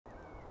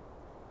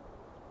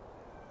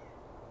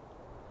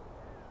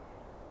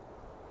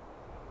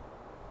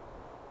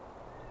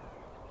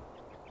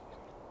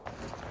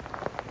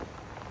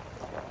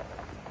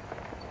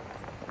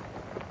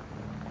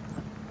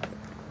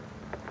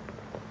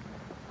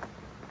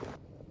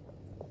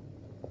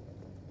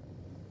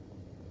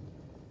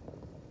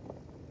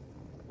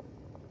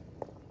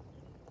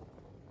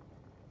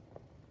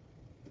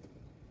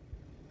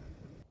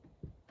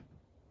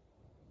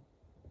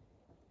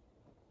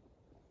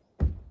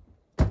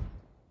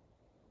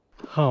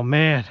Oh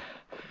man,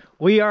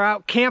 we are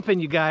out camping,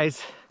 you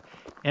guys,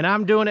 and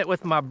I'm doing it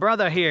with my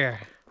brother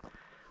here.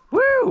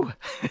 Woo!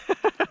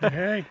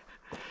 Hey.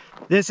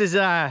 This is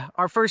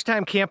our first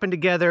time camping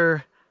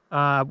together.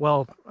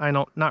 Well,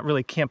 not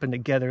really camping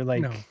together,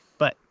 like, No.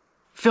 but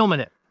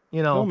filming it,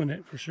 you know. Filming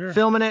it for sure.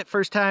 Filming it.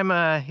 First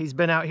time he's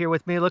been out here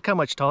with me. Look how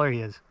much taller he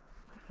is.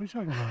 What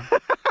are you talking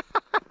about?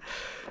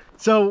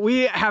 So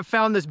we have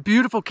found this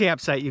beautiful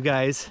campsite, you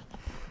guys,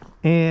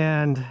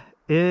 and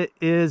it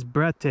is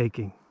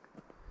breathtaking.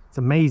 It's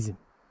amazing.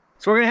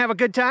 So we're gonna have a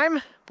good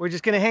time. We're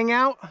just gonna hang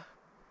out,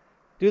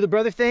 do the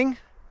brother thing,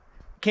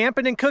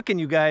 camping and cooking,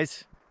 you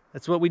guys.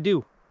 That's what we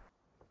do.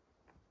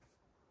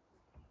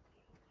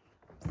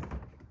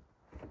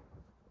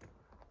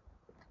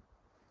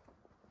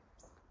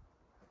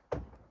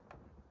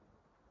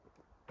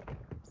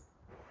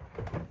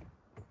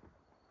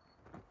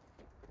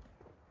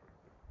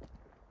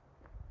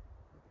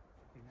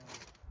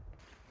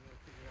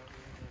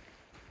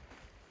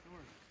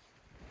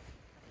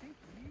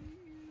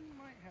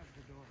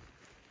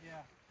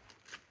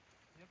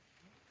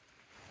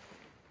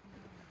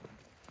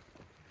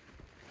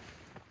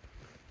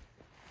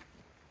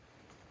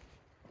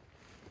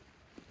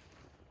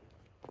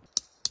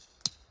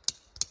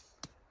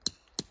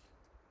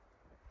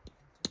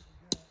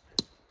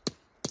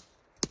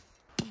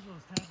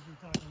 Those tabs we're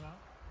talking about.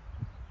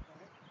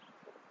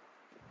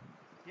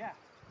 Yeah,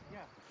 yeah.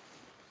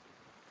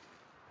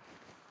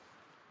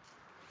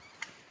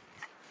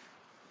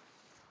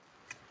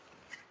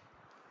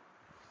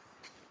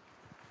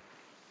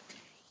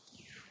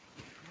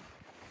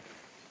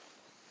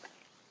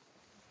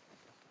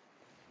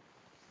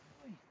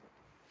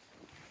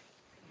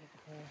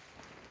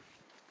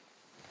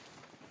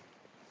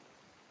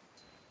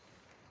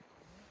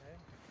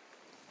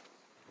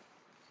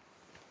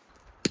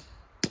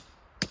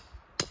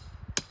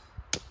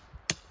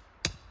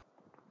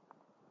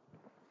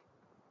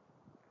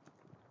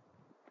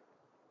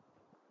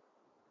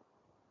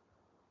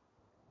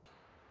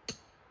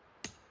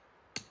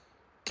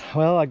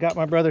 Well, I got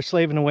my brother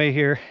slaving away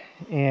here,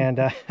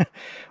 and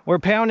we're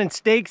pounding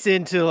stakes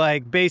into,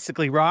 like,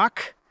 basically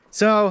rock.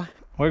 So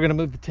we're gonna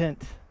move the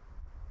tent.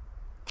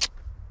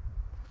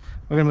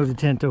 We're gonna move the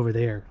tent over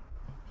there.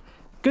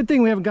 Good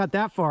thing we haven't got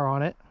that far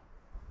on it,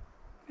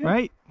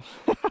 right?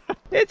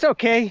 It's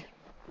okay.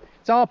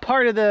 It's all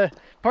part of the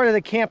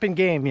camping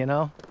game, you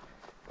know.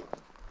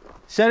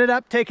 Set it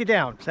up, take it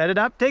down. Set it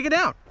up, take it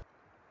down.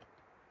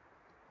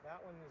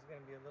 That one is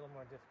gonna be a little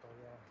more difficult,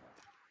 yeah.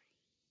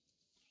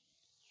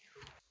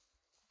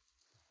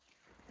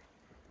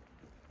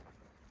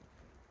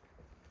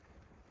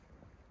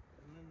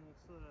 And then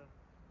let's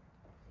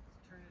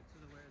turn it to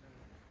where the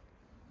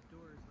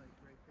door is, like,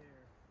 right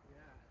there.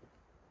 Yeah,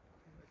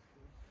 that's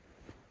cool.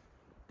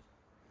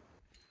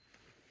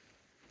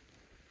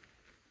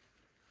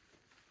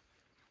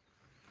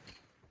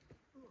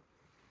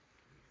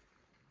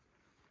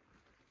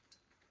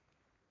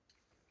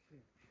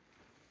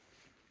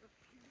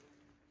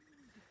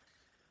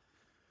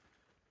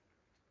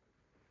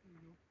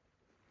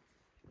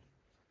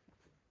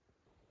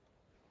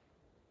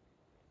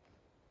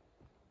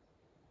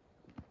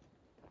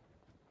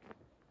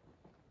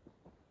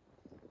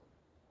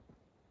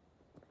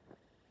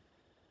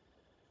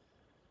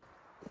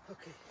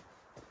 Okay.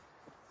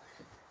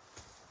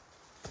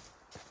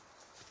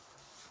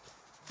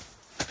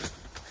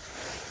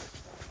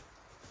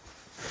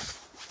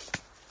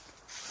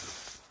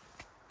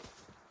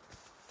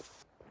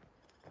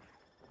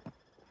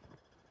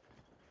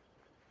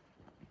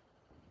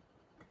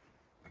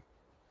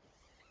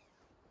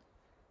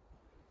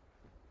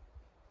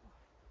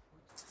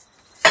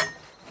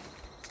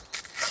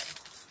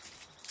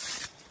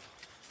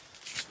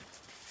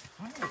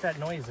 I don't know what that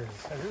noise is.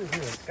 I really do.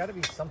 It's got to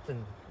be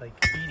something like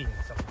eating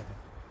something.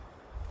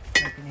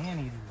 Like an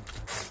anteater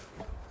or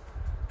something.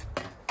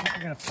 I think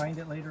we're going to find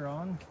it later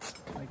on,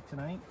 like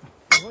tonight.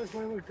 Why does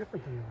mine look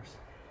different than yours?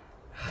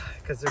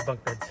 Because they're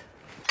bunk beds.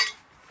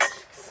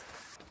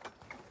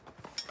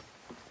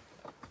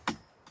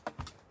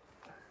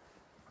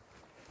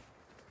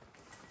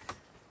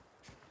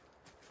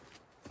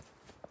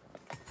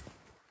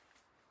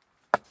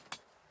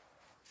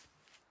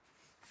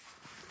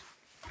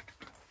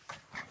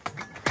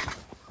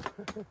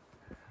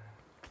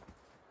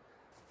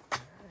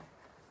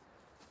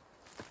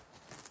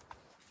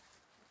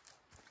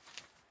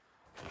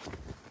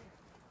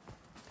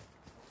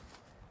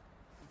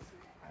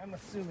 I'm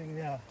assuming,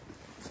 yeah,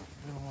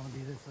 we don't want to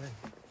be this way.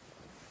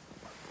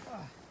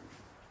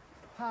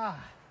 Ah.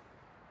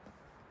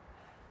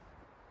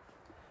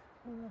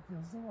 Oh, that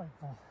feels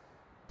delightful.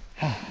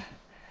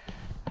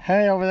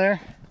 Hey, over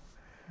there.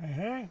 Hey,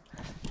 hey.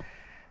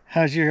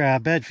 How's your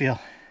bed feel?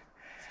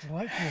 It's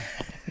delightful.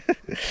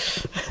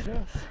 Yes.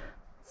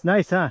 It's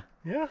nice, huh?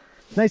 Yeah.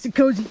 Nice and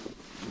cozy.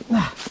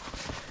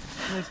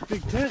 Nice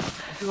big tent.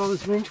 Look at all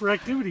this room for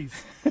activities.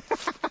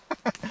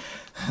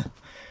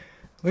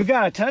 We've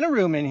got a ton of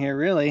room in here,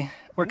 really.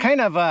 We're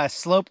kind of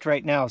sloped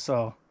right now,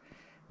 so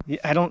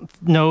I don't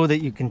know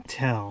that you can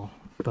tell,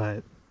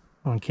 but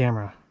on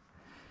camera.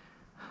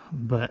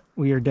 but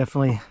we are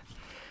definitely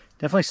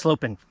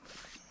sloping.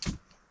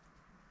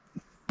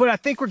 But I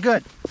think we're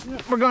good.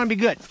 We're going to be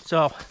good.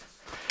 So, all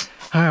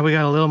right, we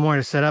got a little more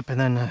to set up, and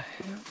then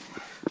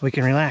we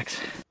can relax.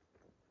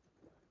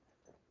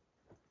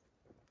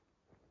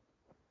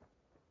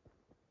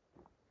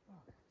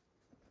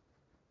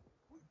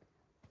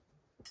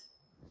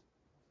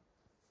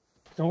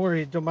 Don't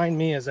worry, don't mind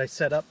me as I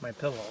set up my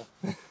pillow.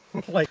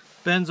 Like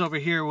Ben's over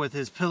here with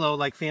his pillow,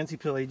 like fancy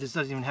pillow. He just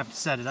doesn't even have to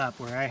set it up,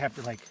 where I have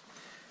to like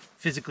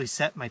physically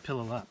set my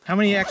pillow up. How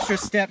many extra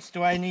steps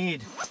do I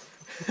need?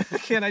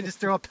 Can't I just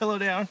throw a pillow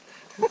down?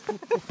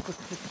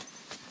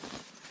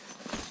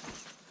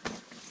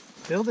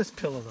 Feel this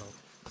pillow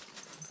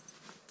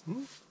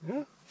though.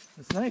 Yeah.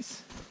 It's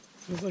nice.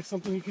 Feels like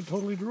something you could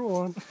totally drool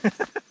on.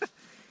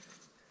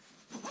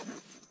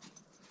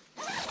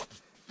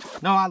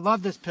 No, I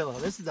love this pillow.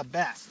 This is the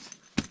best.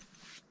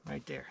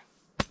 Right there.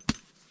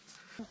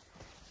 Oh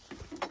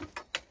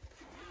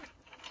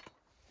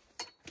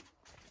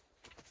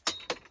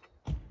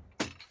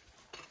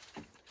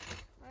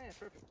yeah,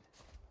 perfect.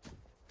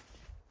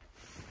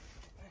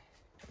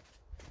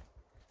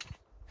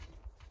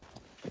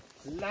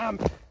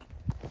 Lamp.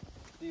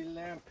 The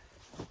lamp.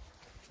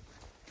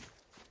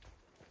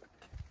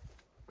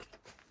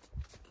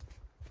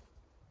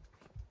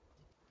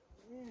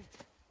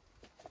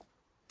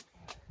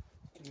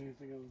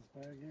 Anything in this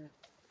bag here?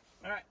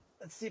 All right,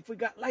 let's see if we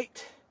got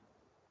light.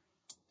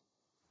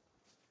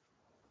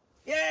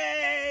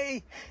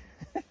 Yay!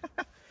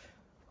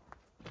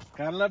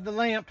 Gotta love the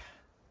lamp.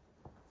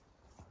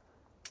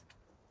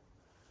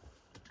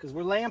 Because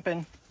we're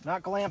lamping,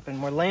 not glamping.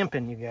 We're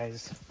lamping, you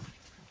guys.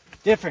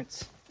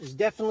 Difference. There's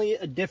definitely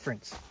a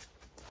difference.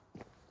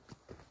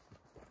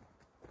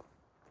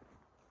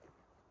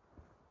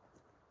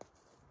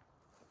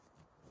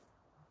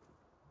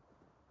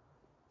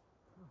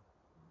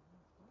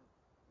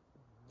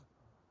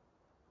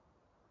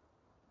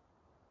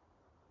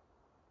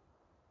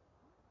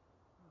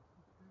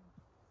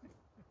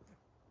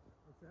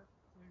 What's that?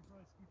 So you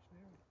probably scooched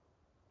down.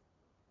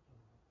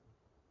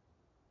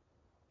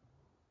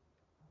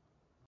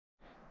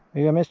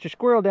 We got Mr.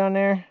 Squirrel down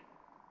there.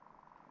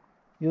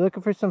 You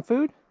looking for some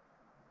food?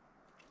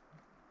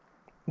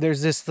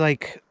 There's this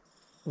like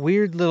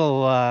weird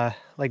little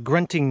like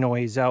grunting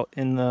noise out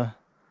in the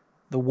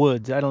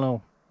woods. I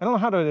don't know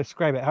how to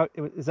describe it. How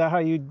is that how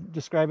you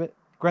describe it?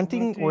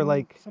 Grunting or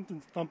like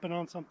something's thumping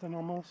on something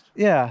almost?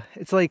 Yeah,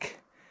 it's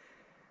like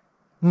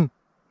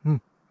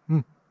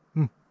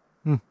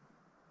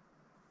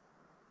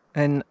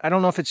And I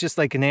don't know if it's just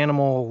like an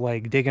animal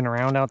like digging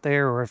around out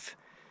there, or if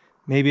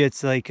maybe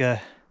it's like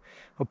a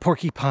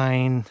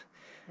porcupine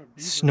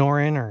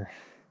snoring, or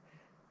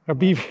a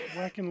beaver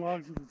whacking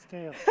logs with its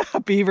tail. A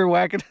beaver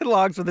whacking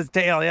logs with his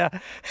tail, yeah.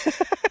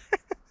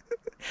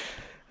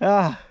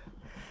 Ah,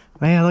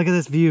 man, look at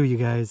this view, you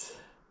guys.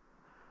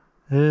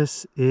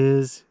 This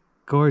is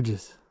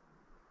gorgeous.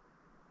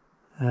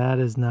 That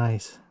is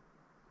nice.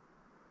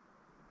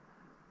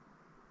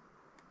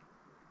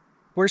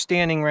 We're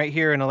standing right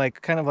here in a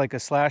like kind of like a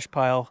slash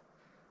pile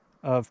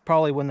of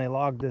probably when they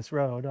logged this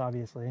road,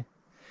 obviously.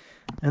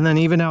 And then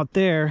even out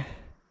there,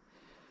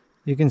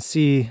 you can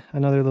see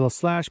another little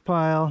slash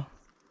pile.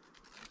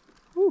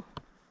 Woo,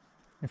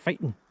 they're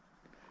fighting.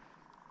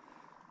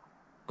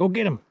 Go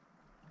get him.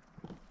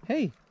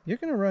 Hey, you're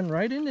gonna run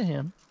right into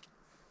him.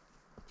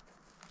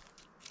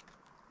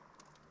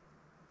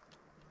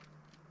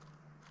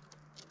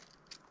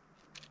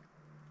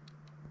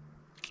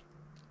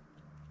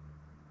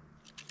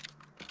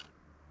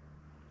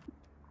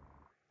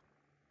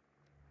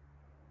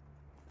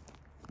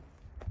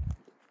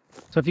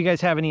 So if you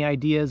guys have any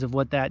ideas of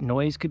what that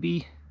noise could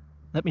be,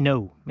 let me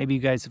know. Maybe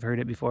you guys have heard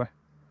it before.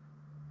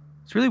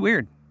 It's really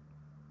weird.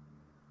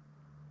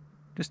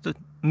 Just a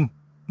I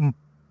don't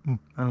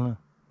know.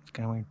 It's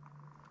kind of weird.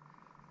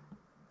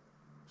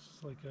 It's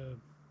just like a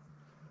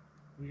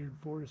weird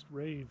forest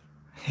rave.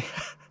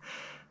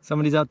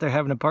 Somebody's out there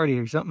having a party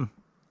or something.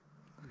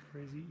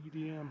 Crazy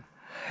EDM.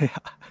 Yeah.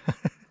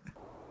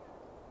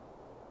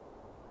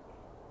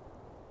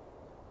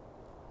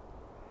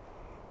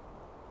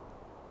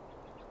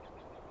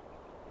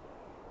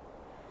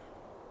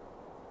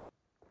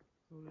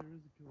 So there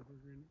is a kill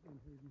burger in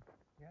Hayden.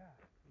 Yeah.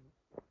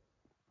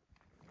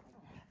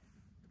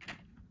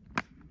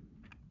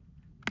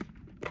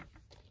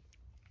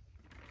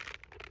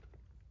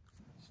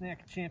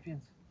 Snack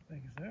champions.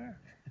 Thank you, sir.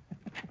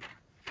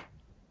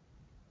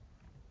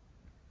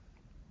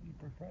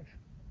 Super fresh.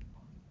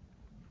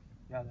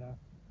 Yeah,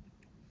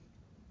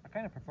 I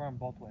kind of prefer them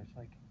both ways.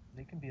 Like,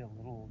 they can be a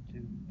little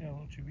too... Yeah, a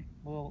little chewy.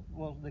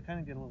 Well, they kind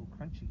of get a little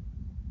crunchy.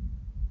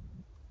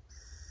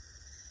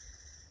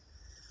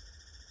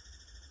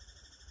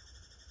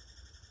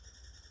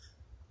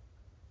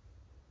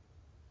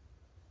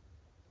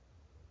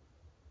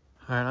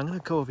 All right, I'm gonna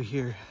go over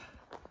here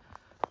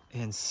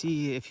and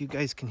see if you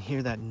guys can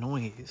hear that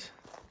noise.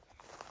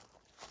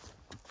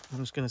 I'm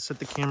just gonna set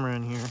the camera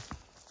in here.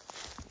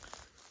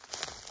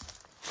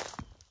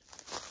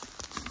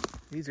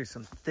 These are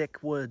some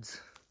thick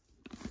woods.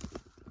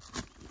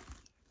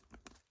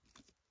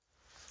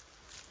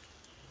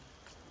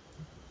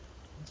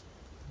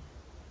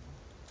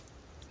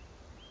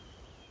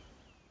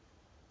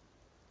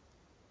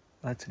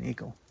 That's an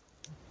eagle.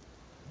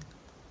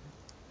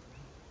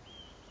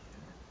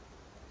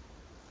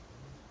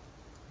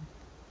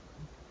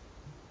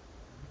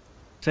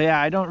 So yeah,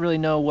 I don't really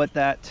know what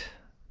that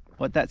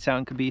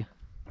sound could be.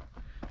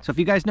 So if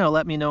you guys know,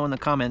 let me know in the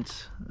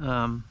comments.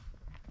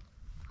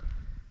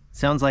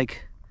 Sounds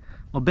like,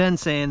 well, Ben's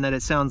saying that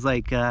it sounds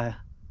like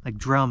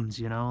drums,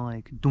 you know,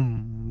 like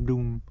doom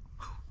doom.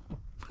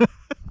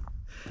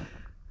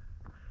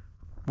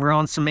 We're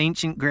on some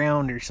ancient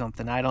ground or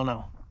something. I don't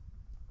know.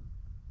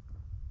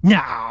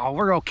 No,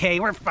 we're okay.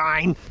 We're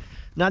fine.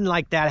 Nothing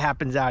like that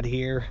happens out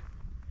here.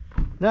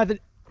 Nothing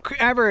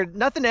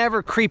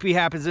ever creepy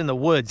happens in the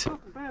woods.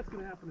 Something bad's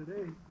gonna happen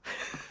today.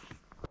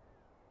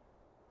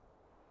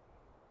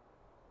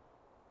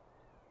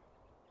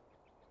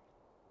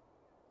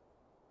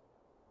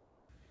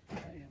 I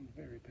am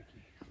very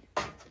picky.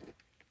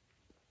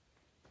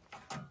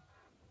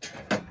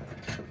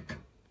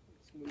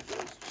 Let's move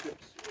those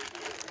chips.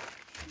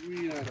 Should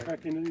we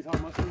crack into these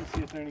hot mustard and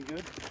see if they're any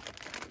good?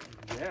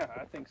 Yeah,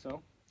 I think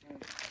so. You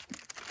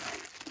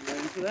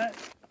ready for that?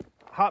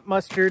 Hot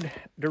mustard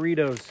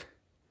Doritos.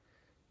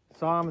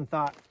 Saw them and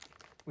thought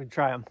we'd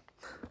try them.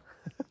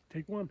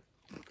 Take one.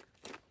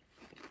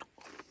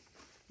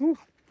 Ooh,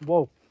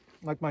 whoa,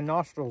 like my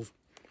nostrils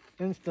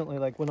instantly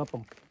like went up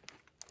them.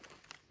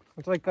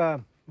 It's like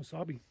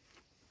Wasabi.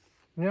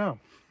 yeah.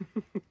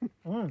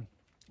 I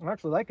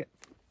actually like it.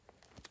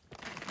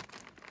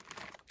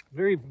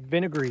 Very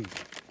vinegary,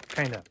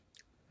 kind of.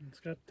 It's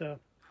got a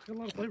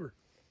lot of flavor.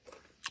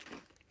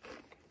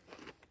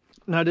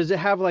 Now, does it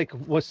have like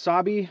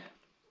wasabi,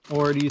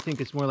 or do you think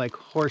it's more like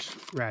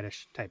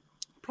horseradish type?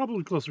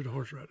 Probably closer to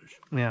horseradish.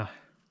 Yeah.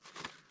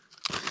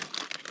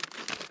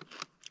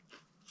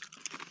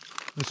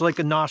 It's like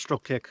a nostril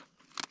kick.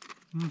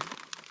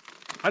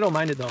 I don't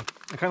mind it though.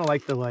 I kind of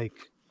like the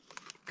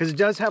because it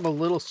does have a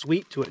little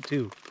sweet to it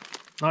too.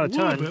 Not a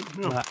ton. Bit,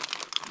 yeah.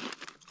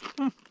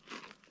 But...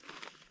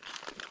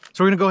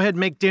 So we're gonna go ahead and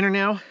make dinner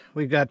now.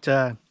 We've got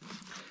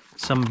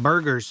some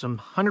burgers,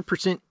 some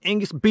 100%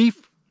 Angus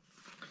beef.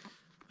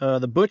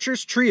 The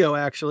Butcher's Trio,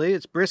 actually.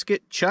 It's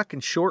brisket, chuck,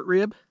 and short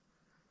rib.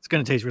 It's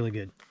gonna taste really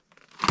good.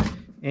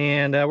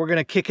 And we're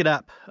gonna kick it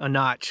up a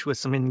notch with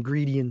some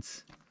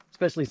ingredients,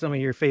 especially some of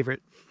your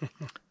favorite,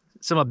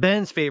 some of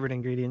Ben's favorite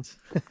ingredients.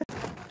 A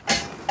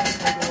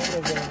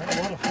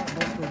lot of hot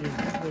mustard is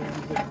they're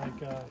using like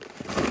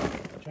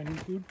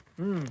Chinese food.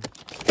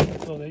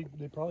 So they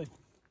probably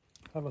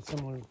have a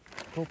similar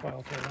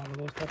profile to a lot of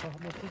those type of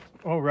hot mustards.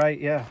 Oh, right,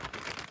 yeah.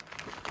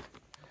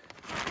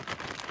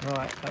 No,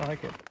 I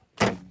like it.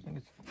 I think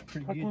it's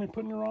pretty How good. come you're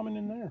putting your ramen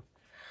in there?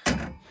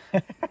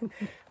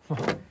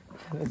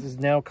 This is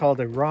now called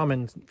a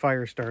ramen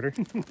fire starter.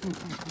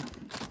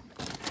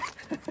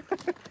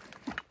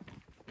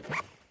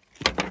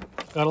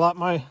 Gotta light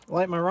my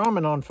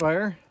ramen on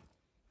fire.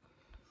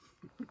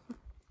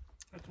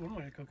 That's one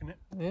way of cooking it.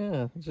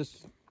 Yeah,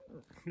 just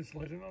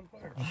light it on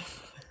fire.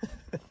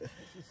 This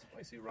is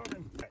spicy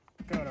ramen.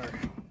 got our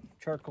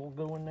charcoal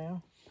going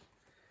now.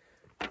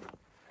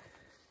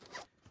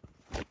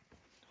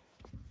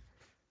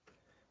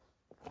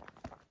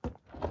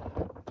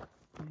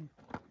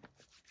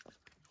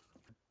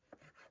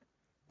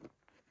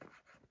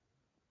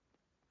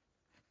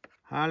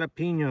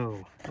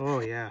 Jalapeno.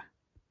 Oh yeah.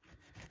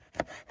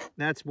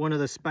 That's one of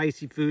the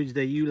spicy foods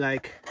that you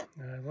like.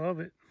 I love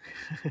it.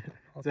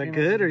 Is that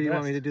good, or you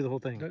want me to do the whole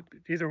thing?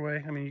 Either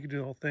way. I mean, you can do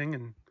the whole thing,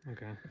 and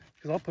Okay.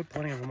 because I'll put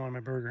plenty of them on my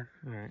burger.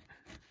 All right.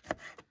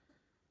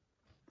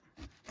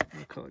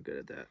 I'll call it good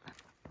at that.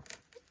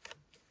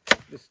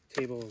 This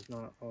table is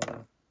not all the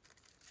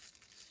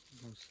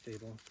most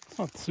stable. It's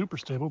not super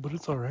stable, but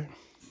it's all right.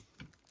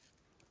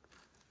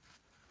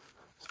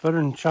 It's better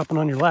than chopping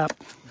on your lap.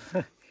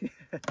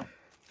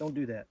 Don't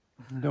do that.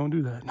 Don't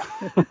do that.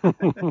 There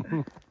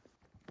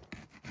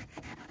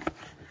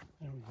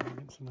we go.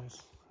 Get some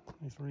nice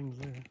rings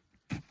there.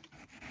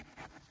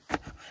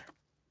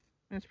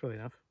 That's probably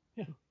enough.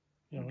 Yeah.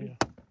 Yeah. Okay.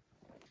 Yeah.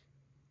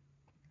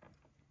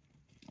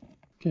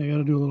 Okay, I got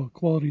to do a little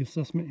quality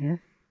assessment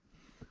here.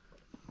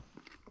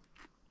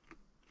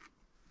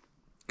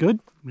 Good?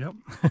 Yep.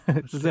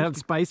 Does it have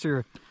spice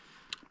or?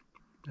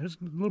 There's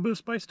a little bit of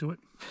spice to it.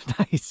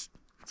 Nice.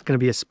 It's going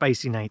to be a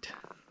spicy night.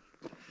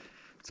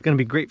 It's going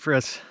to be great for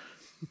us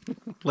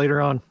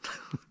later on.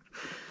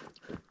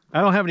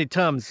 I don't have any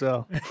Tums,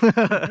 so.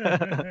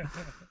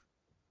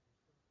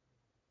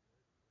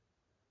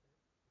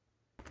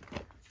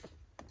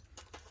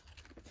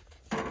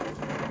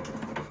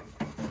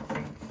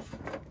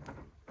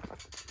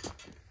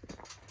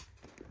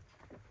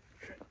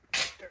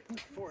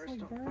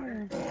 Forest on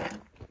fire.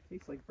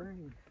 Tastes like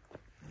burning.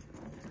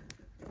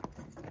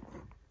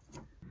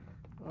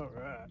 All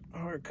right,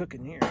 we're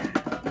cooking here. Yeah,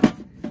 you're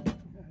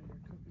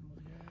cooking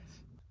with gas.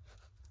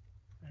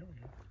 There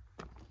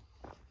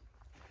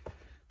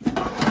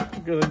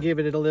we go. Go give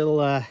it a little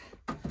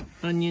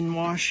onion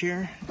wash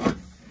here.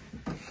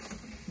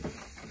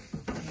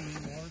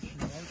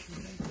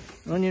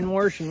 Onion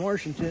wash in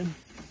Washington.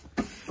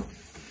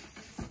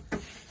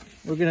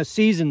 We're gonna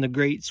season the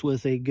grates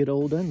with a good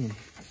old onion.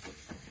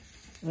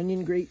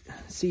 onion grate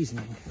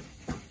seasoning.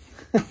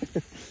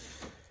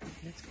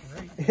 It's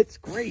great. It's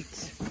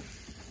great.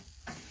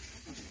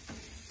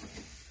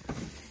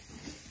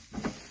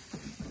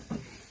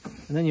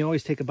 And then you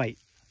always take a bite.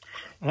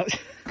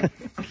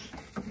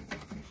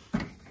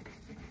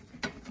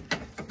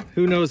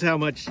 Who knows how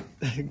much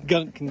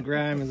gunk and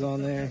grime is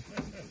on there.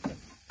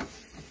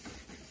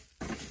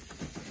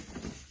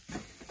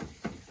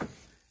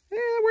 Yeah,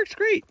 that works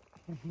great.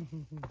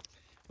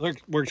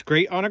 Works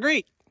great on a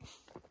grate.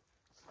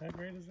 How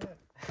great is that?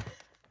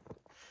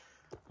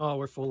 Oh,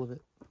 we're full of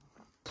it.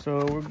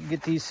 So we'll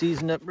get these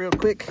seasoned up real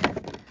quick. A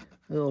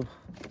little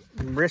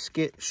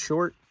brisket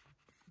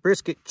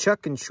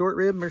chuck and short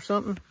rib or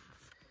something.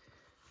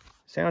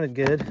 Sounded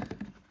good.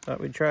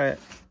 Thought we'd try it.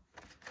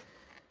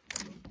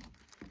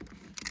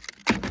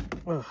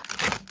 Ugh.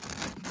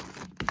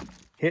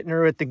 Hitting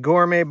her with the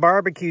gourmet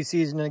barbecue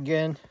seasoning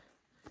again.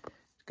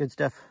 Good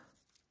stuff.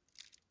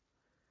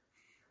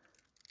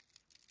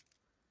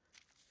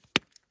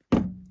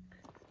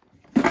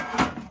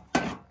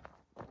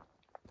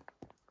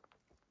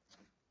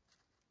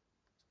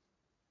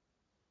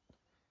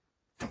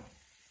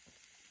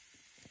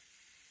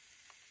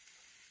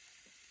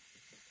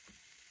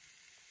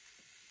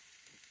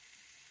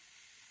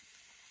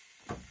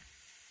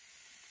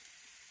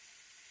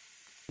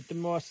 Put the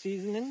more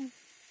seasoning.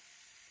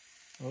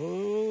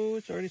 Oh,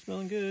 it's already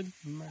smelling good.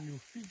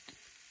 Magnifique.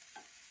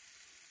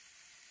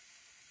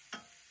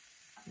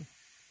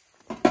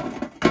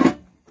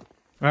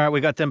 All right,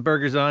 we got them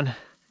burgers on. Do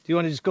you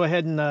want to just go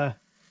ahead and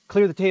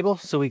clear the table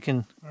so we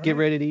can get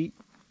ready to eat?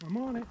 I'm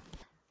on it.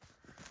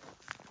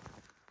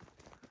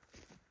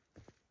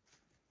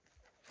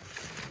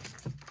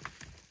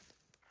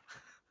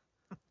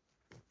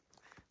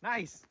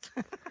 Nice.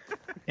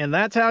 And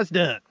that's how it's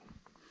done.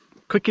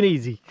 Quick and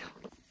easy.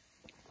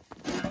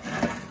 We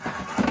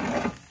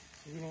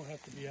don't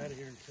have to be out of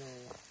here until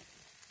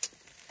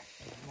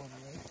morning,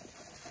 right?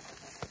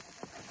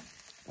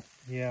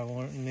 Yeah,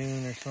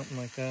 noon or something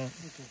like that.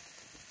 Okay.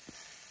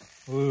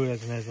 Ooh,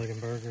 that's a nice looking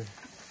burger.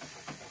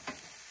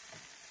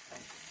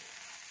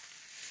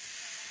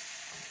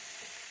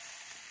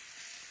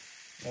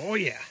 Oh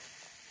yeah.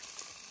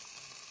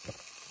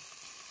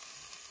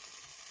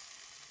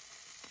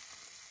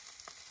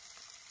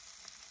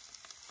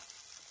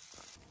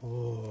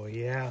 Oh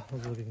yeah,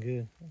 those looking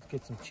good. Let's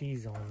get some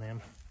cheese on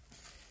them.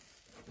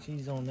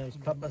 Cheese on those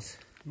puppas.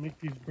 Make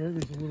these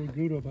burgers a little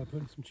Gouda by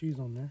putting some cheese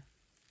on there.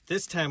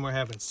 This time we're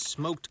having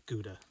smoked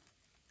Gouda.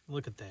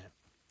 Look at that.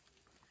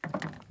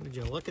 Would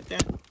you look at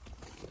that?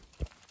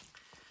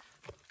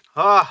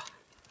 Ah,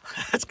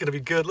 that's gonna be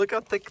good. Look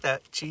how thick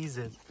that cheese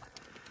is.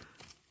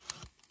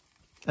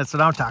 That's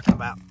what I'm talking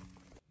about.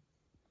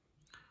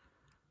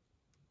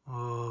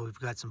 Oh, we've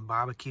got some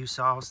barbecue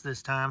sauce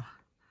this time.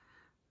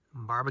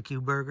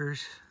 Barbecue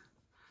burgers.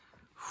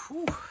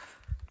 Whew.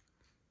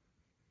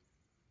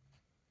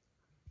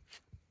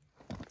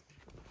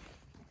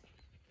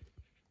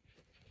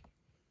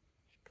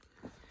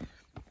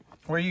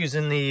 We're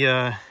using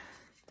the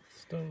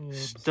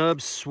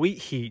Stubbs Sweet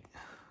Heat.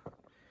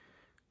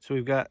 So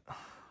we've got,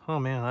 oh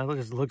man, that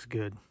looks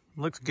good.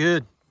 Looks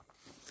good.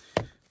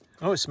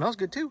 Oh, it smells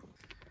good too.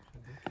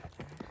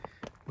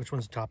 Which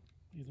one's the top?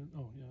 Either,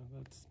 oh yeah,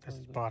 that's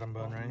the bottom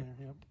bun, right?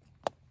 There, yep.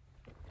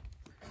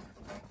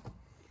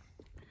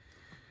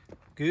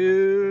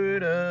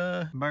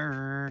 Gouda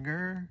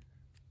burger.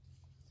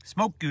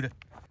 Smoked Gouda.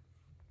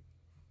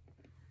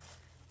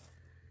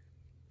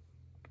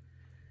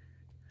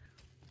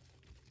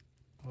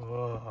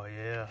 Oh,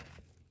 yeah.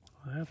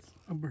 Well, that's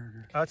a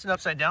burger. Oh, it's an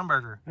upside down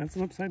burger. That's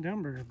an upside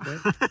down burger,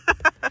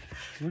 but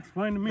looks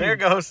fine to me. There it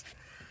goes.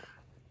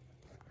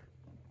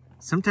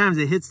 Sometimes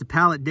it hits the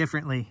palate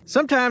differently.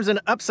 Sometimes an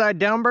upside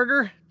down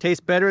burger tastes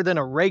better than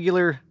a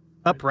regular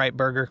upright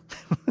burger.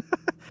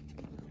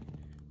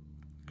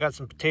 Got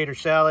some potato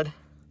salad.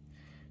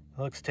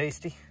 Looks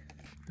tasty.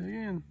 Dig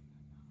in.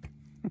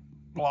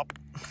 Plop.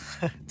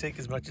 Take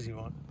as much as you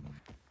want.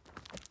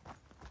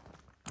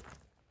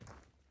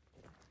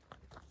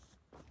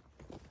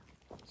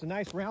 It's a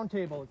nice round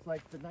table. It's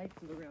like the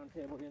Knights of the Round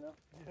Table, you know?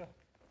 Yeah.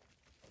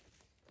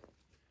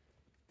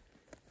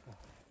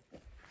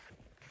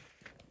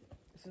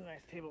 It's a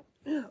nice table.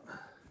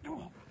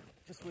 Oh,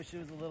 just wish it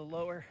was a little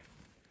lower.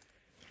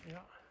 Yeah.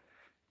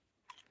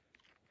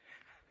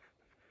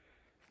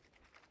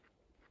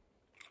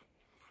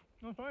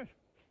 That's nice.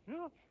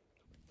 Yeah.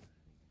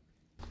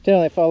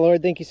 Heavenly Father,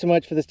 Lord, thank you so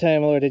much for this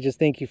time, Lord. I just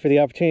thank you for the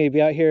opportunity to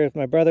be out here with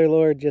my brother,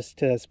 Lord,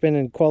 just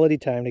spending quality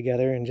time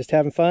together and just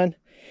having fun.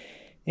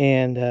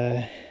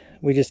 And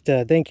we just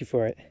thank you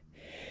for it.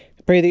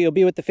 I pray that you'll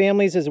be with the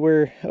families as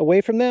we're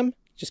away from them.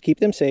 Just keep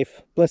them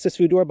safe. Bless this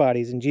food to our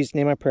bodies. In Jesus'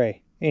 name I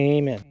pray.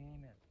 Amen.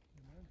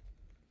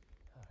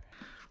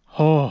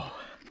 Oh,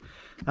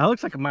 that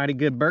looks like a mighty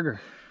good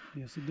burger.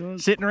 Yes, it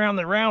does. Sitting around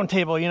the round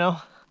table, you know.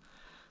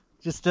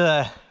 Just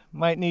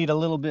might need a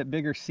little bit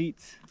bigger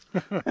seats.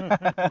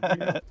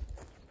 Yeah.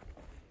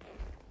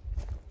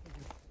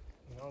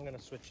 I'm gonna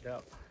switch it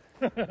out.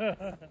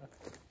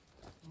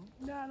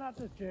 Nah, not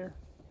this chair.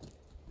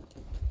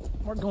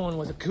 We're going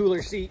with a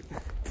cooler seat.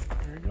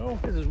 There you go.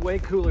 This is way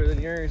cooler than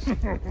yours. I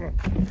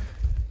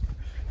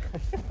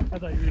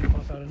thought you were gonna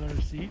pop out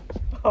another seat.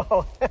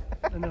 Oh.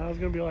 And then I was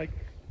gonna be like,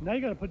 now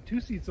you gotta put 2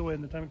 seats away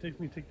in the time it takes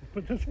me to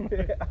put this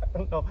away. Yeah, I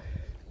don't know.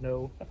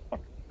 No.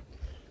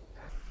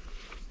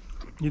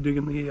 You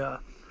digging the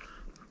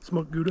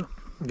smoked Gouda?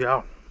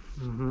 Yeah.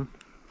 Mm-hmm.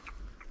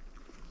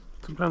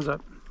 Sometimes that,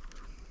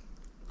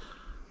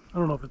 I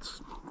don't know if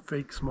it's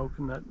fake smoke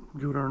in that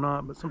Gouda or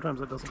not, but sometimes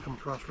that doesn't come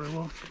across very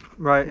well.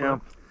 Right, But yeah.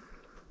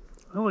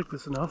 I like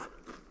this enough.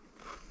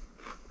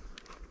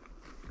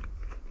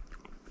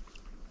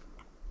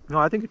 No,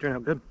 I think it turned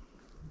out good.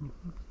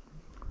 Mm-hmm.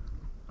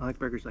 I like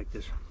burgers like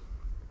this.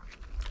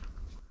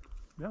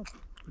 Yeah,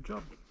 good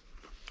job.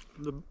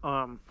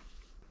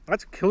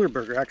 That's a killer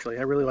burger, actually.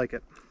 I really like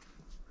it.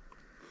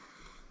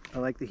 I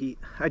like the heat.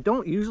 I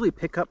don't usually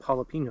pick up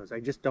jalapenos. I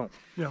just don't.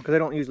 Yeah. Because I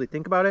don't usually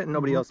think about it, and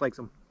nobody else likes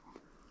them.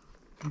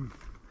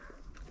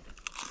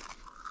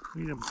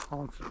 Eat them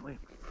constantly.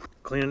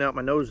 Cleaning out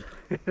my nose.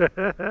 Between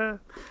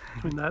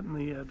that and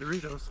the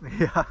Doritos.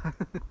 Yeah.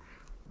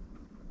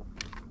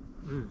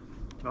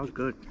 That was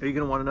good. Are you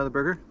going to want another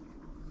burger?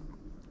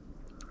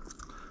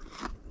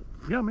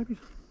 Yeah, maybe.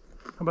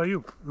 How about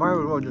you? Might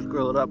as well just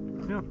grill it up.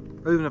 Yeah.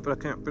 Even if I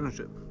can't finish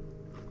it.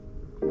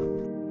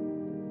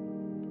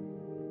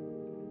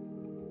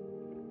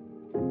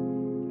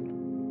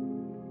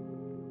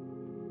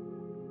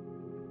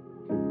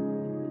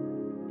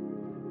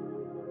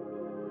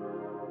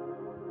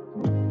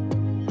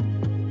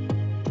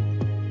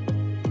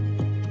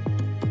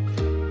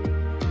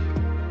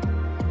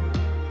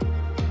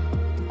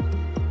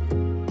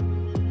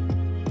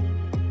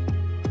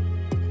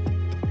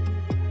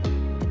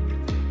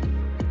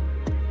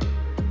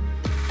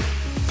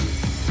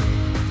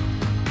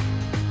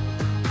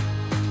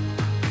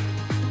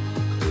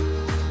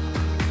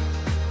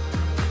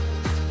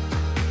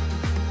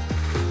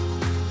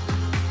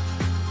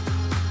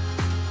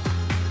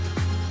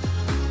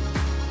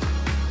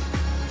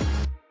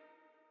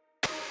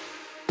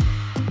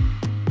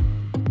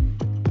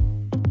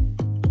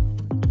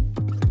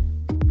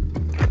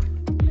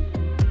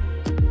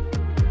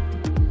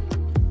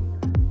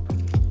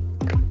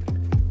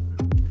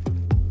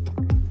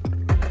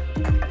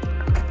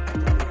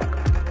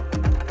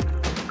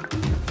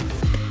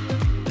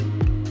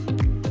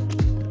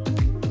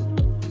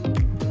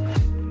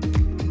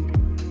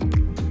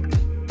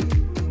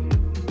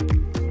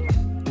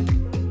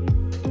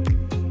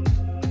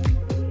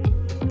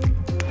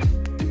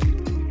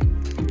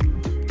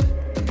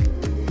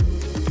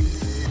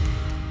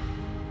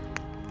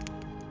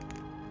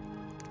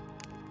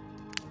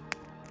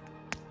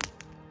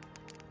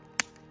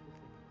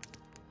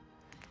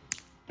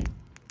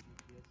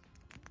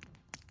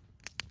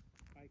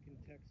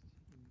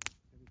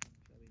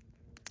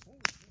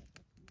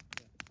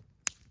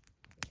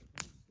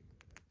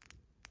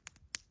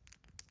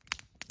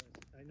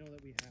 I know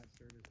that we have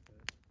service,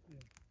 but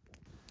yeah.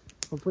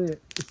 Hopefully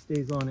it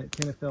stays on. It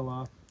kind of fell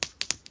off.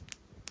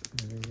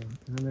 There you go.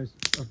 And then there's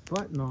a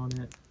button on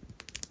it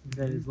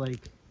that is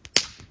like,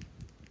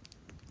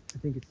 I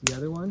think it's the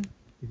other one.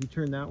 If you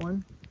turn that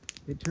one,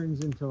 it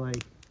turns into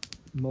like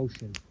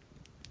motion.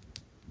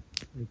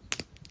 Like,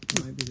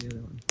 it might be the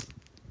other one.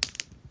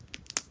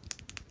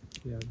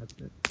 Yeah, that's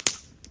it.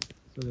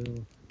 So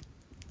it'll,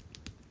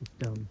 it's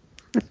dumb.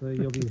 So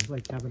you'll be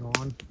like have it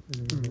on and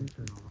then it'll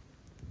turn off.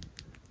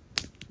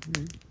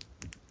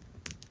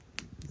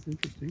 It's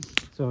interesting.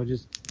 So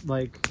just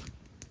like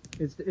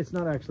it's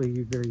not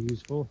actually very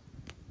useful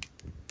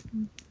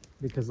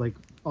because like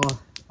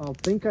I'll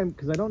think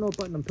because I don't know what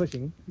button I'm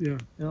pushing. Yeah.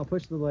 And I'll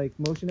push the like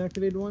motion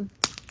activated one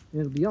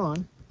and it'll be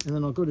on, and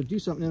then I'll go to do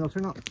something and it'll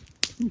turn off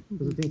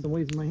because it thinks I'm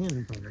waving my hand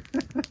in front of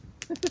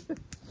it.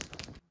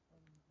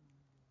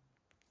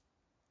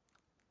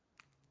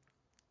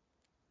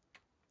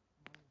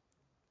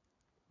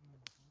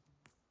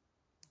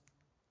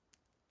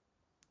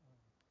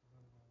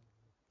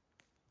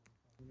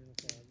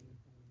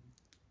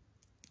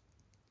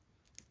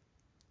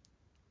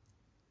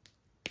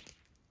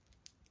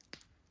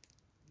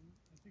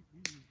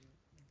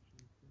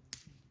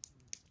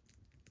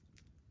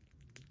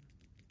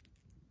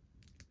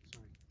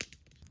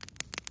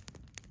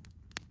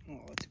 Oh,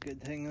 that's a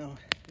good thing though.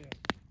 Yeah.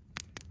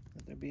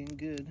 That they're being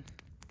good.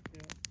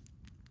 Yeah.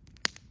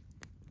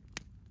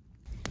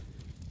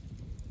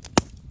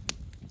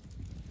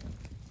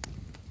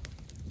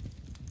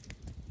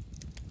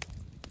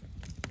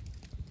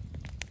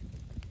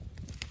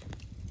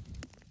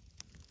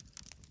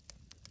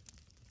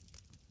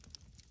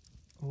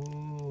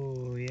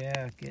 Oh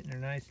yeah, getting her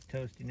nice and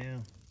toasty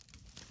now.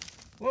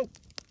 Whoa!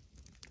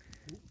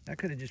 That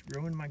could have just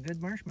ruined my good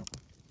marshmallow.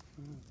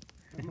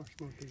 That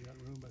marshmallow could have got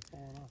ruined by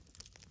falling off.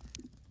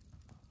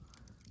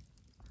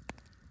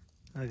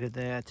 Look at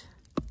that.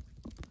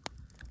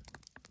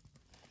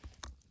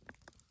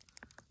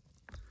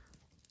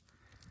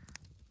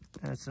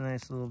 That's a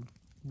nice little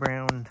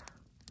brown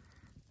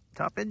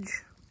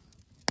toppage.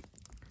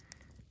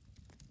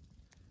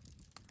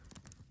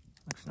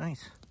 Looks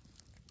nice.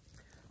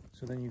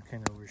 So then you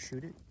kind of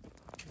overshoot it.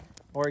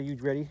 Or are you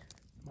ready?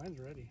 Mine's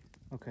ready.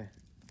 Okay.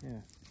 Yeah.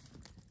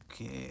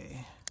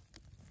 Okay.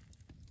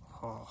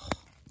 Oh,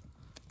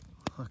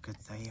 look at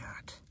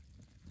that.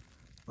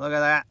 Look at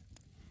that.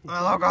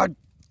 Oh, God.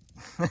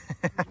 Look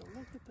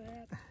at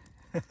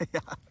that. Yeah.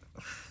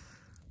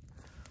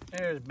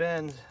 There's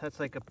Ben's. That's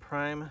like a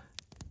prime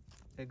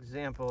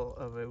example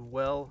of a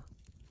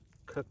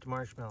well-cooked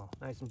marshmallow.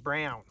 Nice and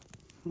brown.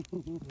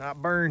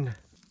 Not burned.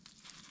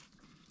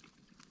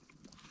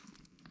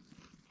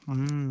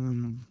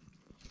 Mmm.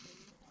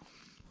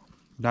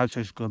 That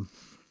tastes good.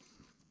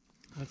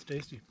 That's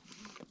tasty.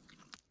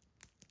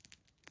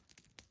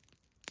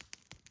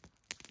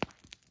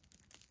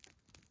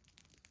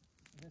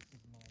 This is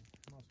my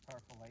most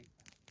powerful light.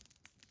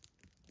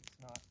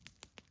 It's not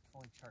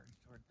fully charged,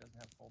 or it doesn't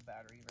have full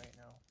battery right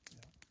now.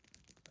 Yeah.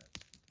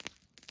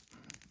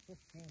 But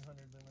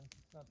 1,500 lumens.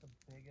 It's not the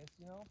biggest,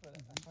 you know, but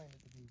I find it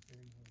to be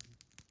very handy.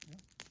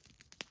 Yeah.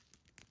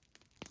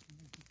 I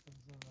think it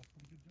does a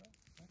pretty good job.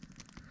 Okay.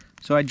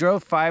 So I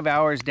drove 5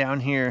 hours down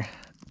here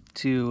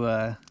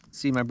to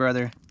see my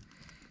brother,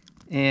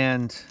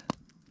 and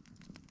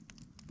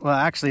well,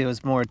 actually it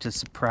was more to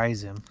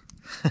surprise him.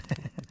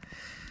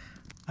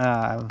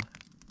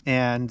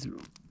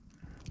 And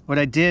what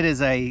I did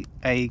is I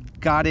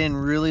got in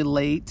really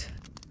late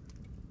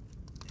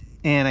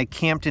and I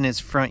camped in his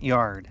front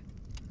yard.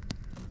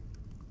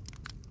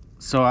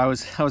 So I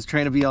was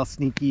trying to be all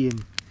sneaky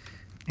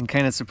and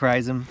kind of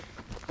surprise him.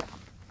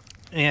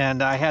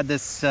 And I had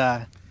this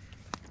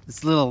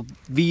this little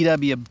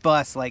VW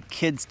bus, like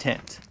kids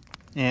tent,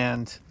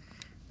 and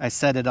I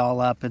set it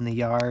all up in the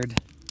yard,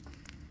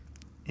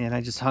 and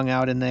I just hung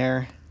out in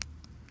there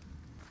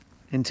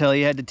until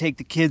he had to take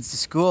the kids to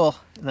school,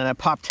 and then I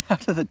popped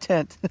out of the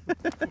tent.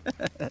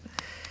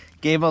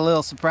 Gave him a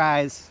little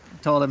surprise,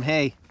 told him,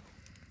 hey,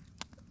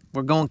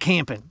 we're going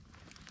camping,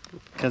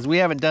 because we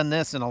haven't done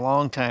this in a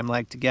long time,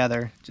 like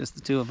together, just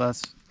the two of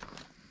us.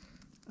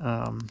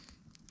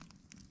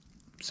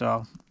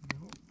 So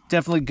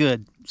definitely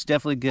good. It's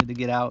definitely good to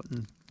get out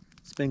and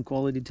spend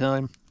quality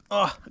time.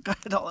 Oh, I got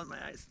it all in my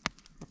eyes.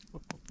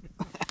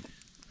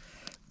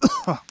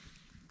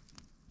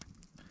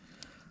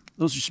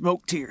 Those are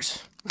smoke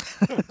tears.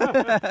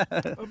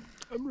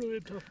 I'm really a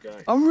tough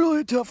guy. I'm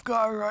really a tough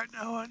guy right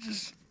now. I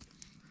just...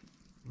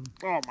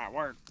 Oh, my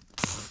word.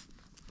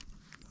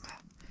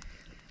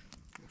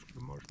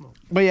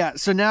 But yeah,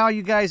 so now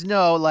you guys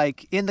know,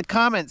 like, in the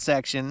comment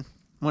section,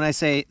 when I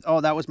say,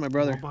 oh, that was my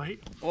brother. Bite.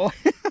 Oh.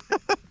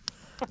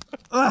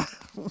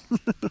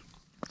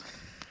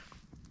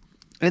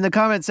 In the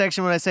comment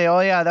section when I say, oh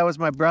yeah, that was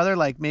my brother,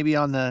 like maybe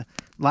on the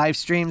live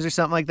streams or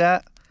something like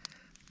that,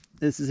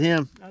 this is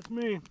him. That's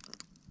me.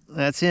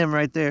 That's him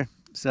right there.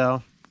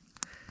 So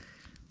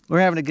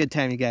we're having a good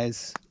time, you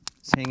guys,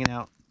 just hanging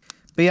out.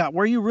 But yeah,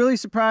 were you really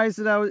surprised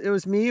that it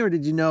was me, or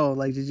did you know?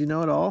 Like, did you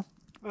know at all?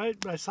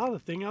 I saw the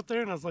thing out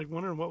there and I was like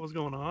wondering what was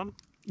going on.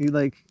 You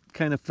like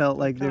kind of felt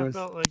like there was...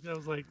 felt like that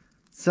was like...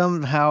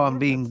 Somehow I'm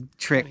being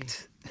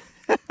tricked.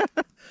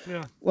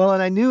 Yeah. Well,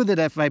 and I knew that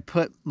if I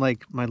put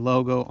like my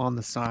logo on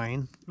the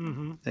sign,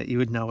 that you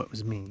would know it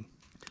was me.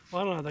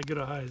 Well, I don't have that good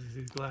of eyes with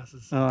these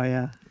glasses. Oh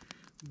yeah.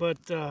 But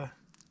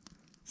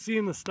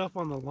seeing the stuff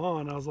on the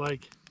lawn, I was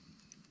like,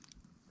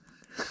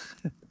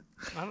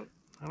 I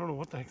don't know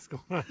what the heck's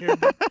going on here.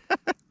 But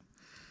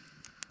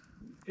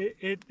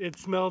it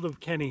smelled of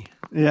Kenny.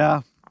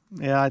 Yeah,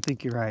 I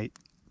think you're right.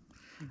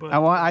 But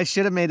I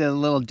should have made it a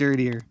little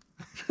dirtier.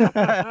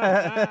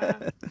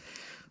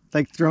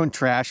 Like throwing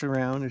trash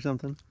around or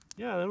something.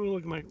 Yeah, that would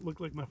look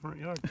like my front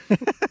yard.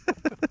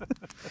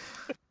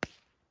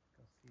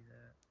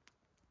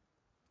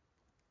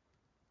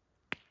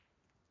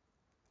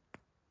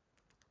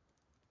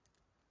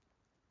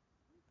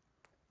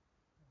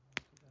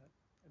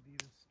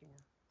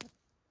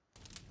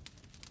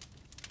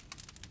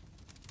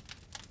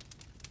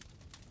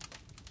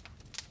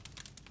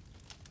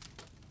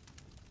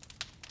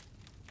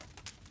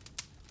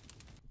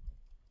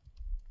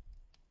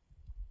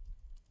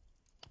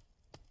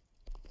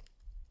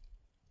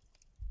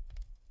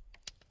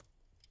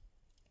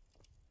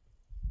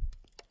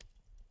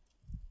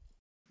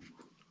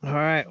 All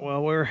right,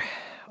 well, we're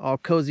all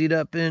cozied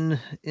up in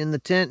the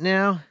tent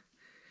now.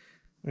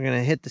 We're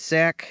gonna hit the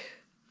sack.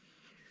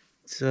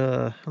 It's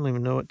I don't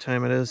even know what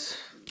time it is.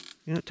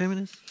 You know what time it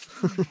is?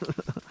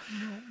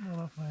 No,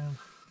 not offhand.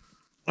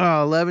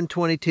 Oh,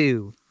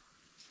 11:22.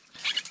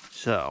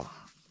 So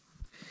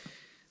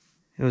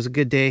it was a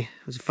good day.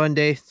 It was a fun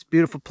day. It's a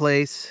beautiful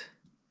place.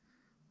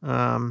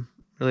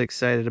 Really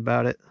excited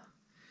about it.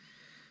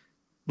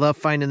 Love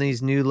finding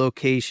these new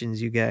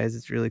locations, you guys.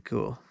 It's really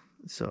cool.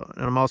 So,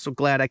 and I'm also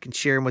glad I can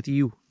share them with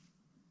you.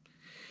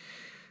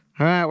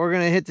 All right, we're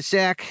going to hit the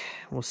sack.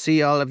 We'll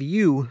see all of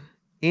you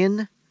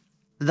in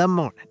the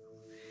morning.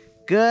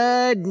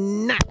 Good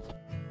night.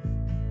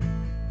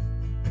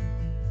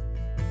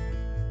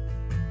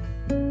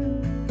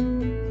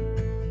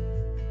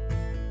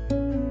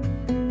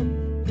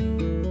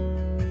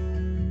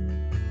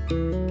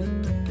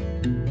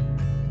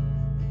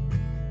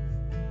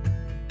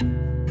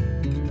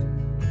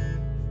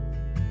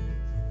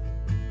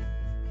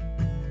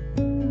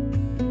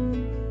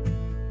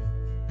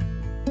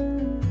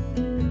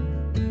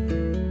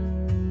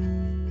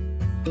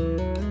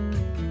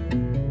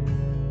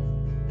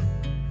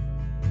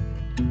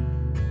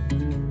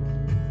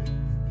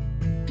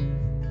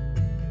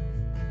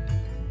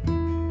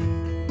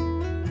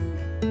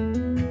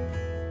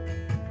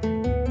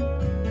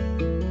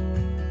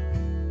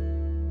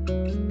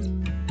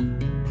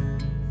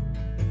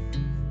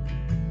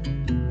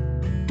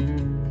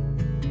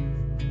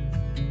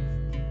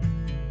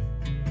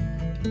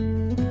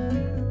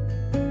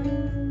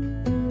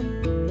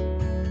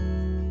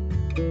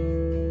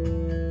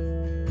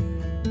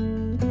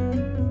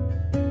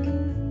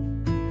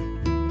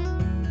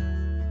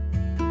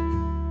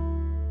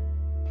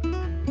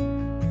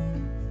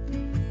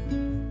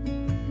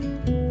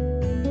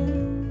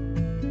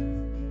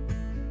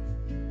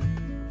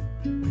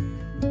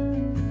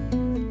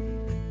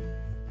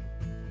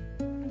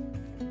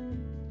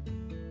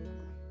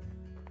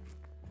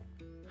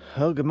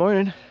 Well, good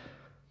morning.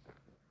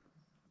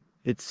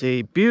 It's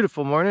a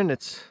beautiful morning.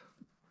 It's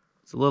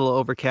a little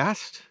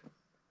overcast.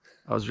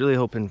 I was really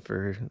hoping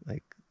for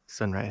like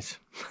sunrise,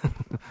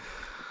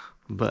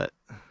 but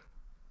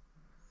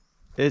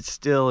it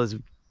still is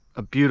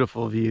a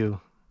beautiful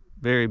view.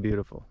 Very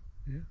beautiful.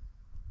 Yeah.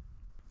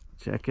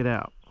 Check it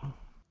out.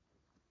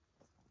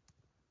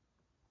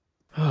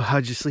 Oh,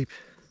 how'd you sleep?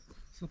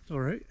 Slept all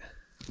right.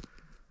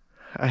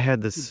 I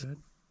had this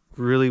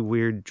really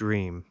weird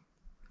dream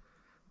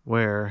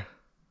where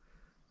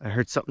I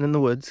heard something in the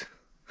woods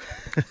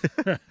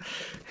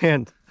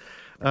and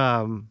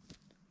I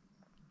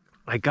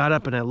got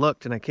up and I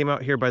looked and I came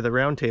out here by the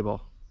round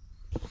table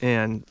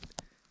and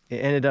it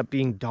ended up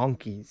being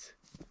donkeys.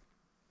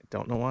 I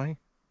don't know why.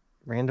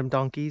 Random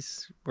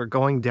donkeys were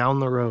going down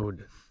the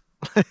road.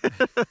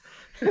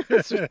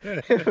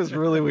 It was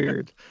really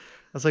weird.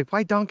 I was like,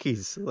 why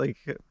donkeys? Like,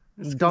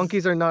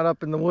 donkeys are not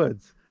up in the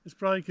woods. It's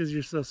probably because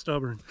you're so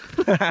stubborn.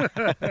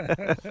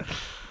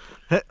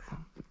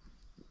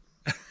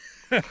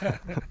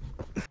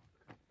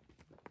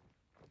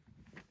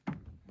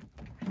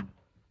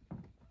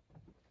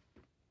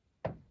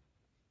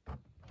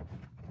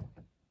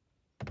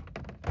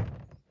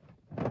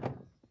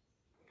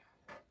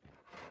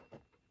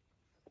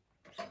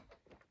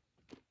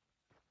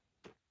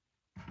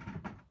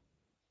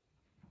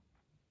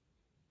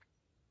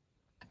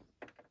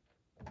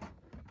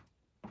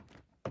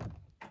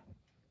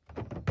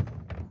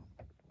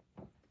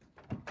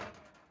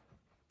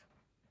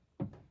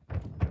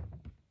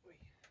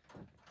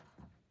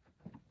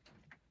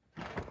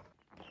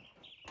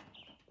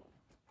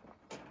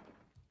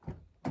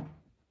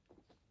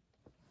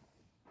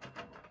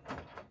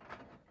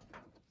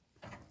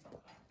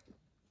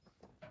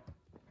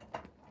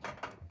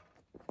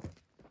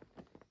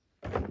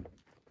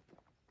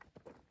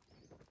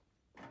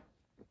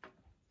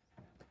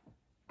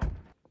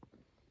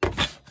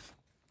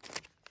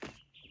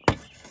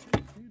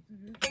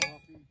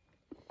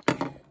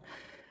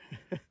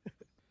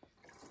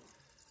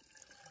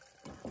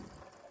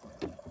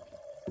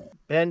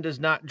 Ben does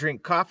not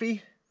drink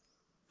coffee.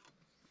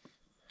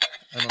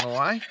 I don't know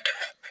why.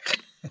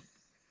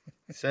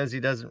 He says he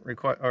doesn't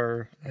require,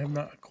 or... I have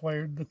not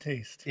acquired the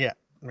taste. Yeah,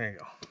 there you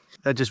go.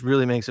 That just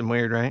really makes him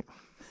weird, right?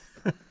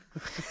 I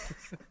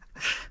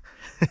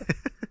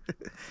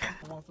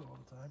want it all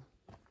the time.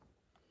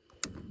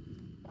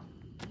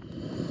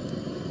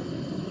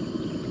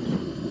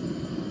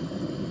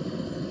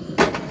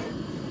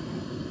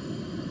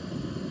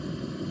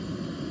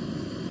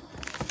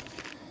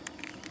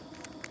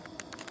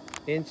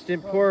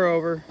 Instant pour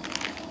over. I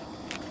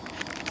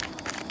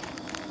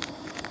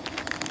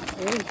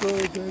think so.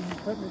 They're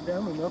cutting it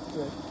down enough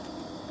that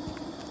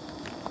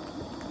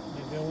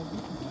maybe I won't be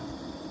too bad.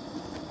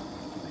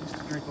 I used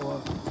to drink a lot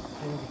of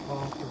cans of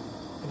pop or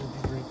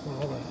energy drinks and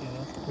all that, you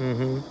know.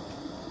 Mm-hmm.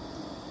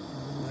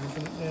 I'm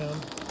ramping it down.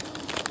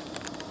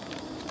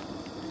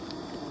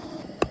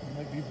 There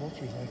might be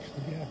vultures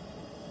actually, yeah.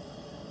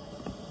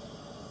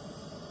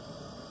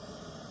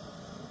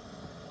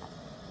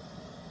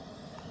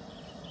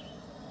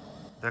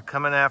 They're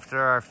coming after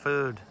our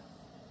food.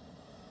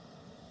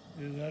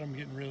 Either that, I'm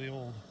getting really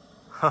old.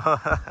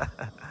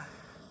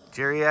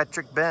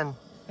 Geriatric Ben.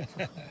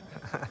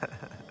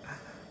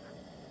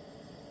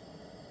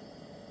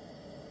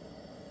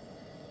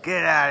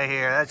 Get out of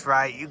here. That's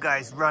right. You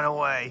guys run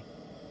away.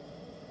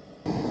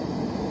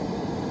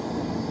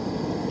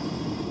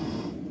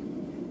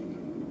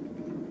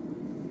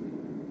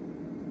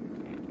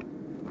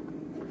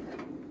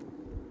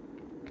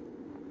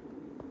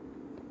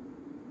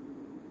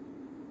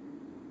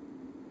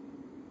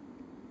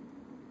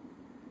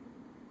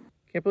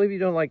 Can't believe you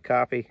don't like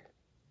coffee.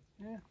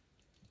 Yeah.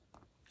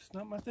 It's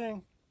not my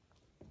thing.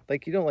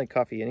 Like, you don't like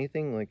coffee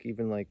anything? Like,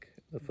 even like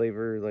the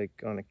flavor,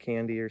 like on a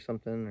candy or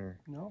something? Or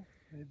no.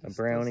 A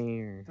brownie?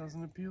 Or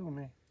doesn't appeal to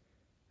me.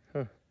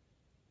 Huh.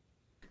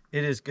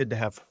 It is good to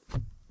have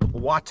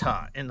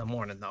water in the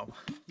morning, though.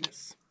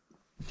 Yes.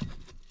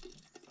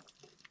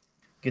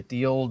 Get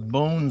the old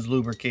bones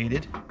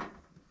lubricated.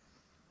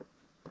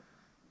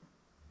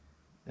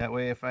 That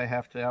way, if I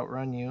have to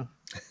outrun you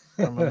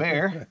from a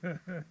bear...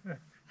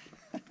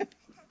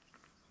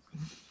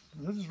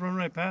 They'll just run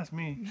right past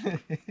me. Yeah.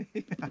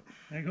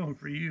 They're going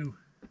for you.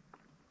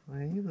 Well,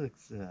 he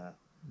looks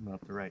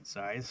about the right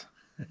size.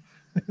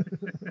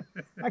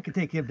 I could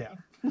take him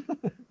down.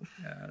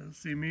 Yeah, they'll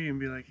see me and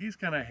be like, he's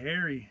kind of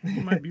hairy. He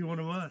might be one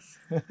of us.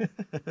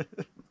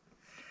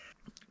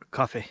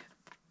 Coffee.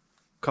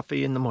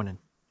 Coffee in the morning.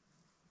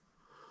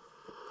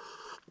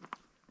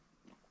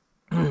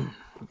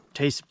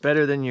 Tastes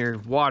better than your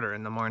water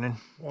in the morning.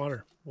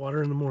 Water.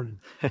 Water in the morning.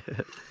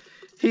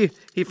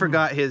 He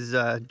forgot his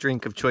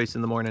drink of choice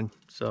in the morning,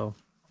 so...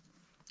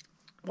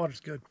 Water's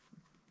good.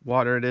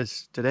 Water it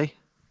is today.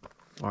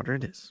 Water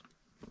it is.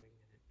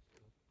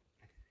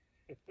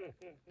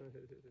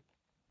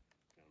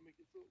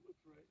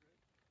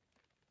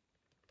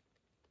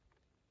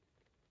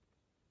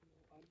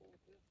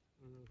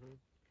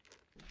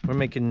 We're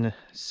making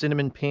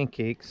cinnamon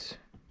pancakes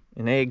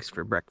and eggs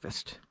for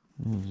breakfast.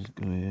 Just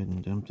go ahead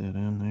and dump that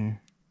in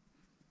there.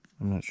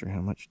 I'm not sure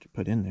how much to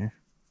put in there.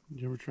 Did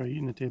you ever try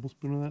eating a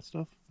tablespoon of that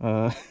stuff?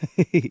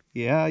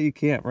 Yeah, you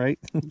can't, right?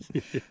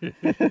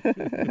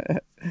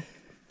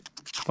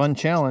 Fun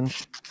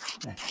challenge.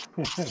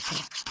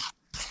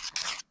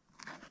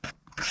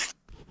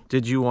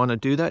 Did you want to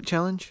do that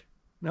challenge?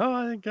 No,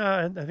 I think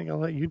I'll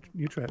let you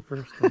try it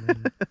first.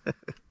 Of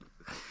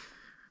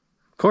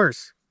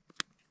course.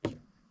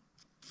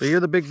 But you're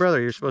the big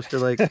brother. You're supposed to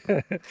like.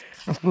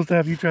 I'm supposed to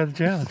have you try the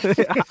challenge.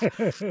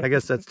 I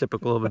guess that's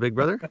typical of a big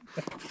brother.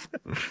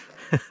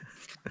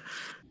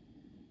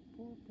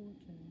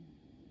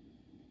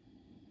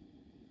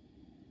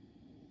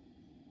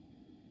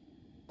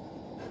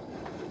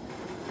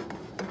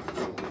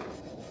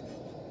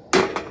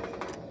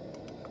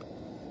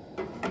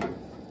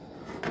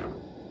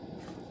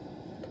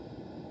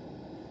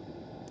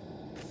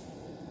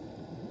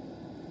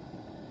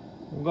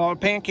 We'll go with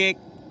pancake.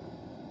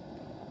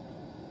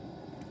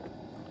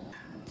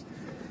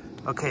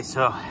 Okay,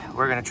 so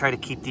we're gonna try to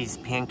keep these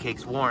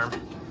pancakes warm.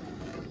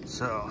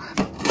 So,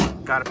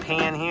 got a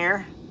pan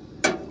here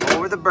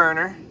over the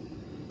burner.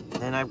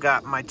 Then I've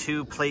got my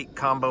 2-plate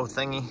combo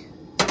thingy.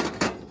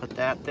 Put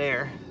that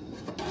there.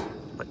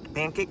 Put the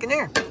pancake in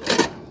there. A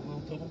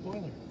little double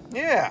boiler.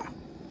 Yeah.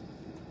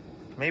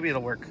 Maybe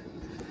it'll work.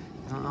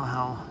 I don't know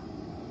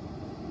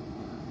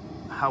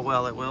how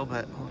well it will,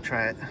 but we'll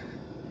try it.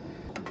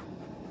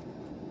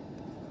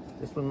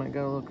 This one might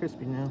got a little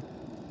crispy now.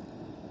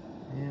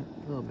 Yeah,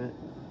 a little bit.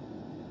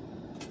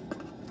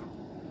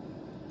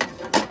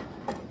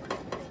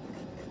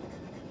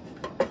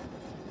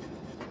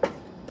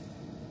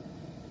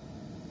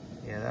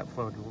 Yeah, that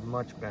flowed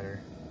much better.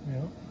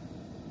 Yeah.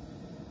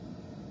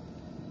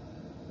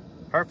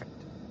 Perfect.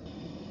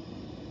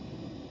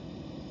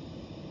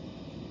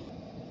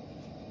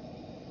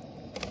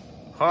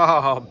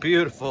 Oh,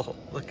 beautiful.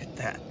 Look at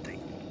that thing.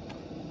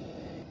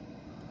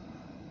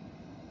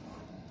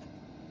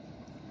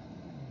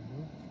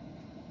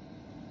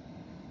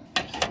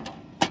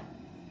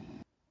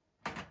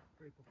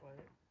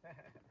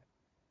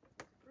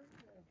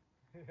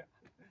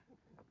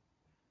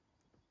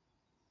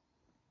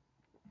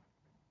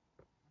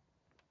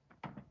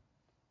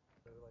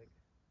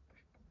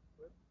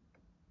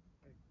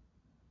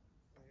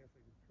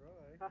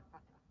 Right?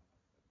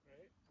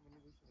 I'm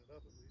gonna loosen it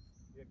up at least.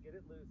 Yeah, get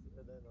it loose,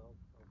 and then I'll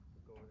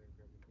go over there and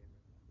grab the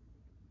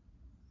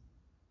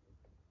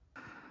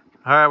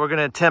camera. All right, we're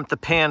gonna attempt the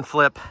pan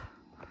flip.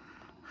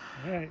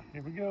 All right,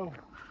 here we go.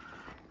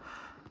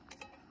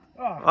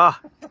 Oh. Ah.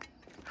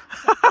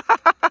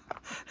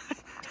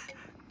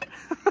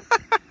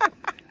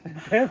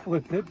 Pan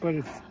flipped it, but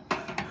it's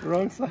the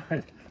wrong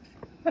side.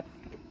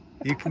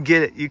 You can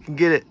get it. You can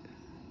get it.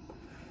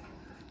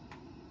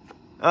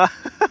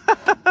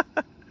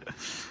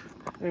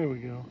 There we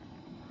go.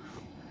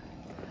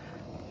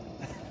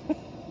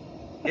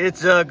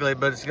 It's ugly,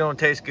 but it's gonna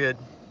taste good.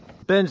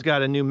 Ben's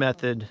got a new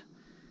method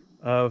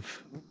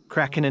of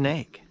cracking an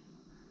egg.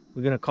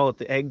 We're gonna call it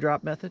the egg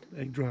drop method.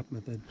 Egg drop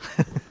method.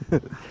 All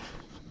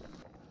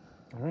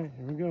right,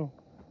 here we go.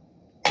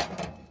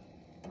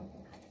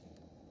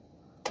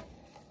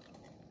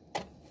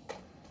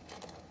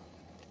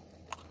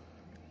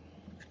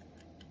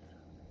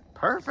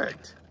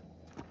 Perfect.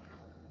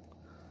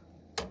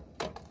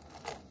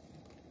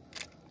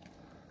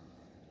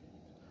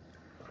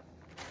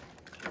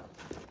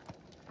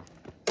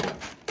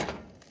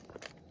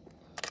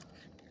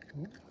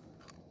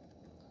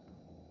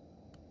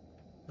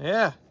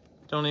 Yeah,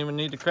 don't even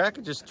need to crack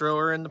it, just throw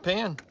her in the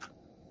pan.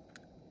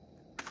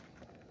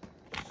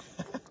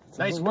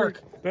 Nice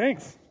work.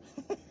 Thanks.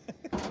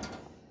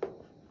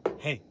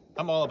 Hey,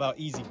 I'm all about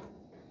easy. A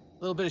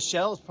little bit of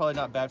shell is probably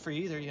not bad for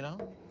you either, you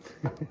know?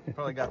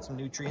 Probably got some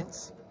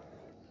nutrients.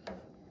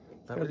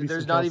 But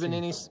there's not even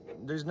any,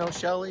 there's no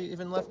shell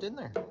even left in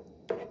there.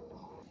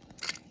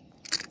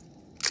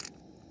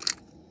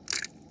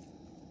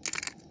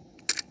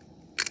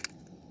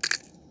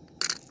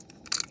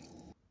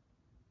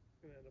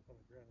 Gonna end up on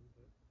the ground,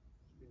 but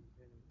should be in the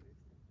pan at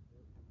least.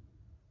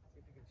 See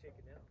if you can shake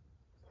it down.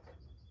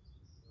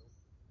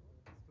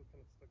 Still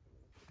kind of stuck in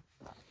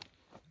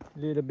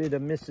there. Little bit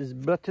of Mrs.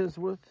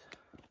 Buttersworth.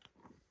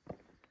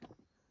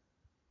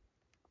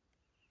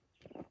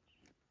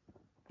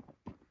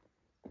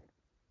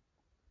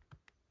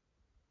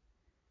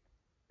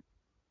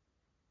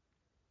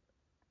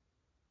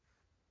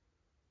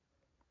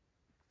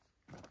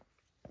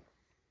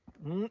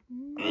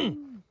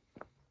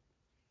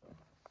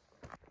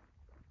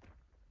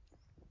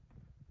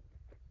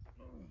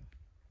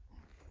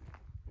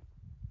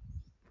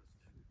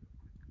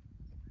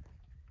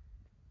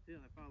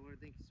 Lord,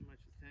 thank you so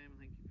much for the time.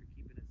 Thank you for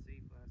keeping us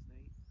safe last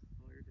night,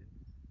 Lord. And we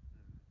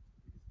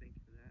just thank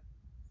you for that.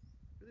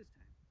 For this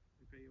time,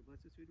 we pray you'll bless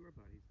us food to our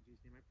bodies. In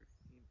Jesus' name I pray.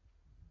 Amen.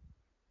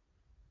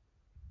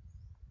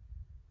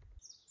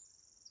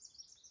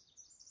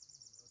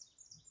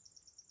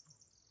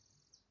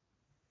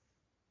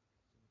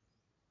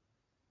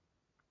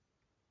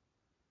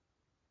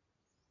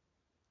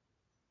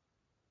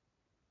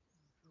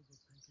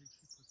 Those pancakes,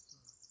 she puts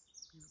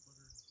peanut butter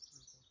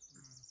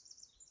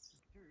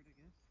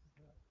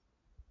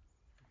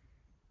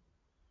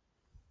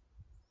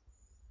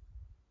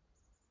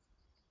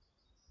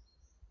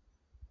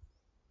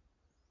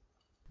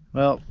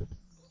Well,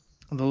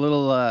 the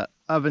little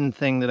oven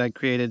thing that I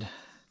created,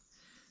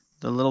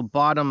 the little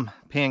bottom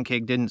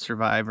pancake didn't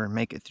survive or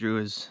make it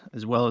through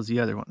as well as the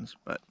other ones,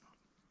 but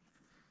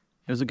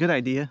it was a good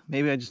idea.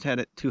 Maybe I just had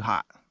it too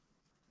hot.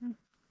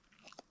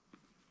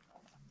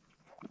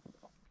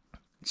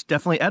 It's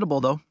definitely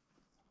edible though.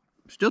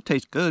 Still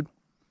tastes good.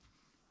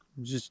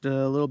 Just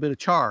a little bit of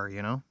char,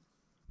 you know.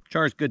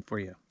 Char is good for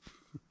you.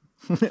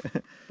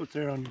 Puts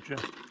air on your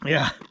chest.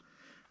 Yeah.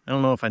 I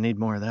don't know if I need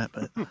more of that,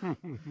 but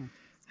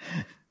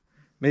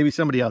maybe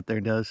somebody out there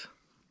does.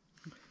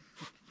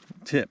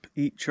 Tip,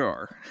 eat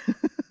char.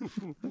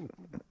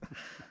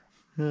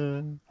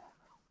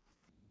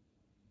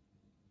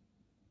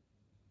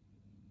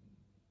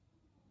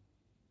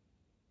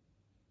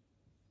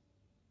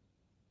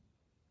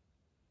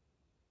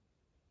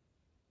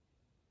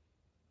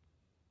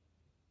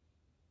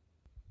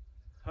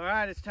 All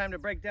right, it's time to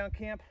break down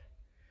camp.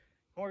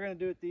 We're gonna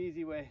do it the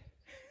easy way.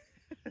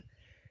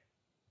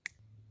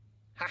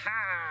 Ha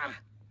ha!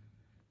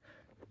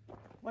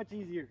 Much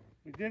easier.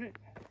 We did it.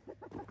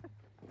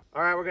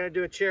 All right, we're gonna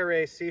do a chair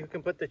race. See who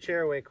can put the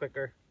chair away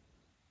quicker.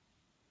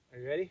 Are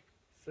you ready?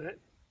 Set.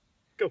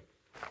 Go.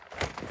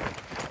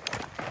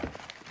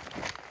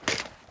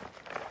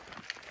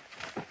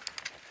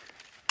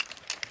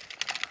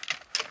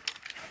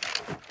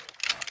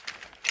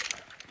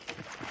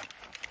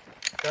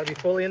 Gotta be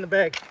fully in the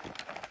bag.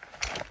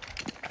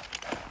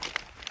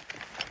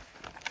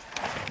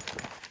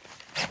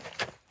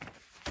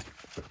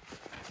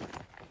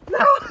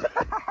 No!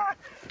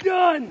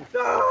 Done!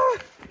 Ah,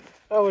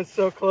 that was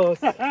so close.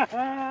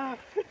 Ah.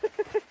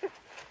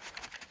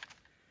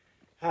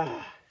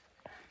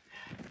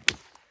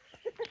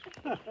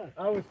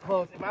 I was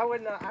close. If I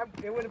wouldn't,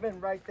 it would have been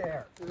right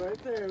there. Right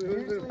there.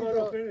 It was a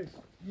photo finish.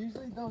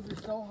 Usually those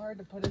are so hard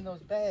to put in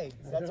those bags.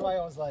 That's why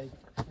I was like,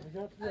 I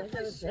got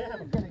it down.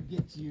 I'm gonna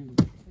get you.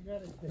 I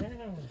got it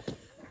down.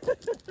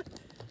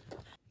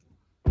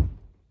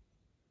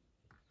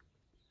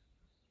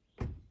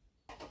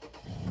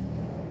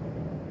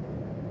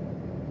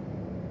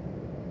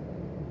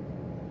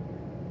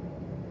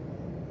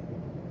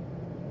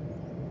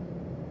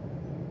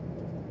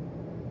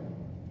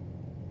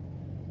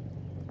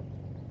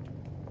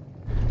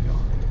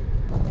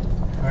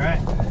 All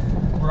right,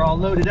 we're all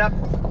loaded up.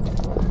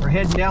 We're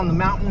heading down the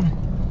mountain,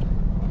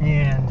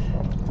 and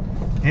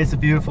it's a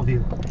beautiful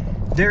view.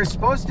 There's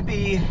supposed to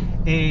be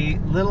a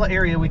little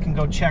area we can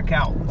go check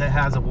out that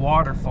has a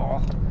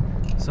waterfall.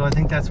 So I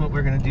think that's what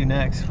we're gonna do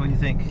next. What do you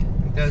think?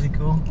 Think that'd be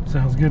cool?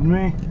 Sounds good to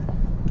me.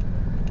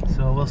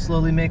 So we'll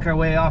slowly make our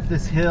way off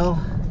this hill.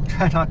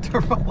 Try not to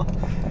roll.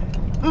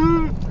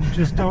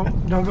 Just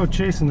don't go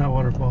chasing that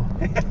waterfall.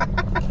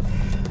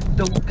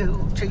 Don't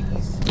go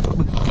chase.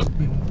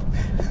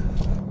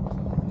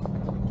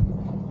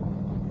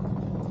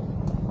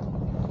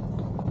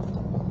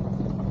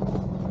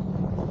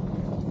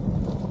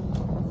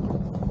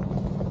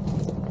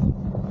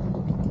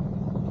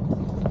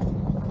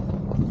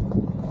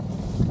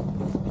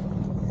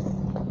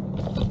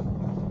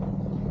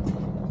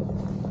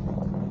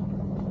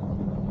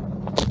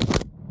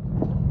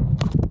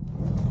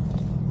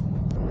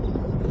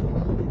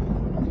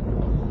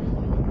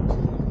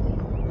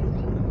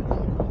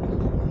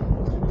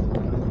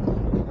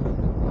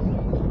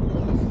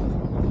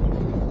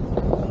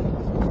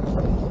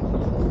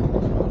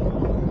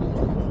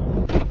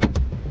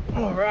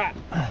 All right,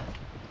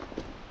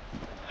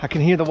 I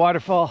can hear the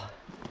waterfall.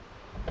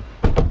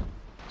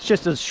 It's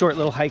just a short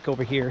little hike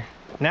over here,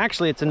 and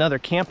actually it's another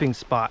camping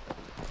spot.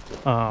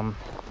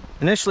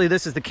 Initially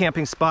this is the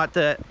camping spot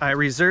that I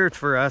reserved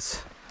for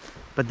us,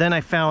 but then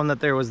I found that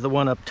there was the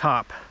one up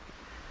top,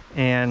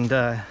 and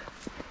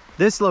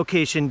this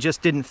location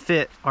just didn't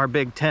fit our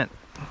big tent.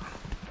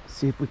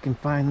 See if we can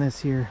find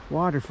this here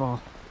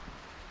waterfall.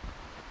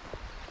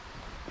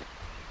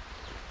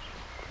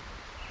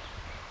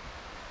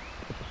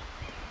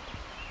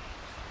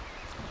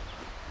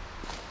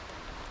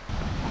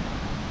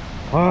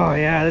 Oh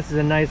yeah, this is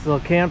a nice little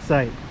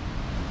campsite.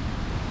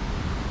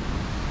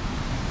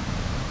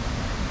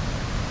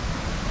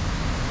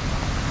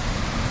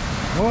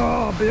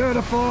 Oh,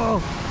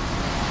 beautiful.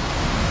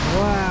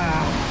 Wow.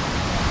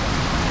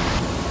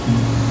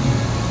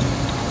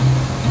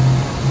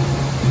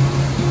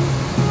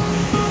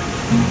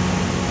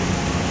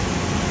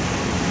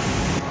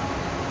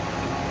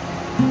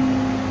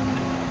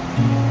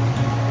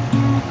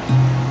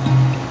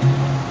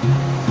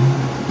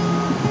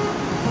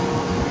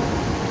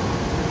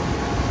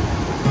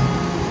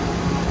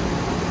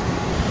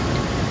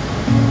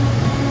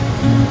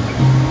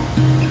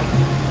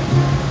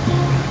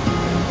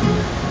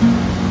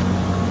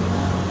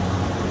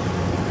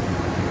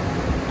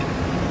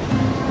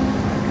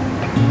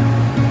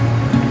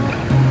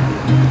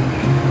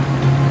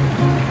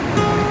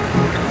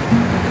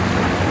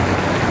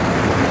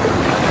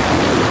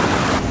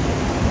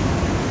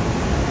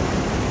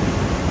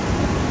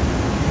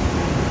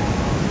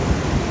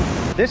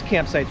 This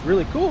campsite's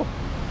really cool.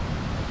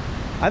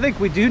 I think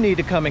we do need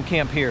to come and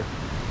camp here.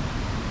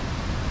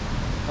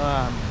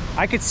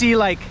 I could see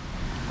like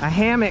a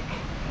hammock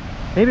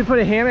Maybe put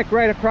a hammock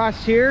right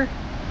across here.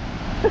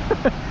 There's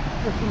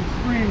some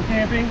stream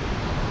camping.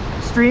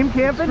 Stream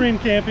camping? Stream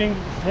camping.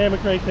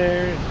 Hammock right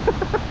there.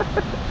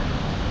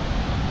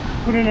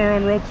 Put in our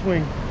own rope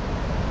swing.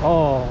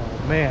 Oh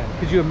man,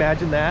 could you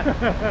imagine that?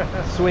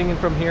 Swinging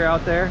from here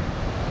out there?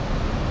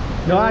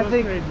 No,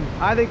 Yeah,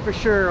 I think for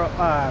sure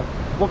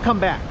we'll come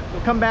back.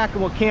 We'll come back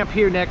and we'll camp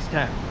here next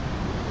time.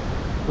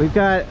 We've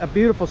got a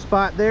beautiful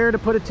spot there to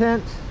put a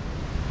tent.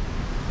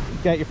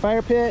 You've got your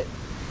fire pit.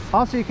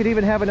 Also, you could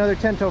even have another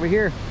tent over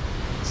here.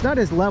 It's not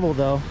as level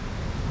though.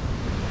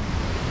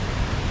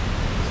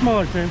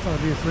 Smaller tents,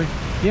 obviously.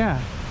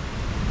 Yeah.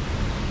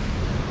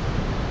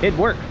 It'd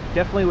work.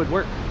 Definitely would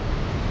work.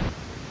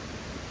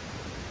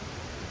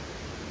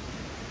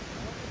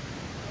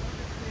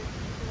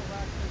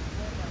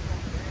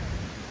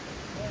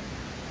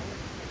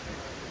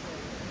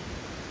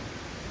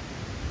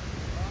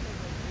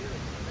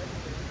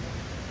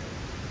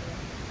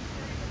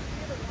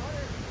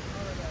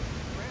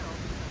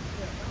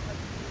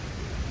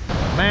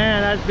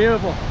 Man, that's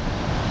beautiful.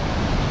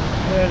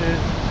 That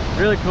is.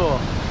 Really cool.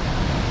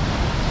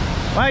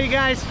 Well, you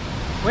guys,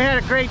 we had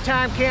a great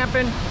time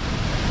camping.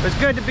 It was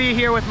good to be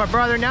here with my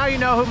brother. Now you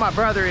know who my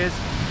brother is.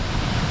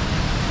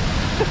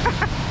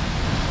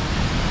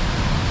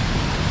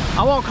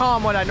 I won't call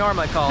him what I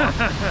normally call him.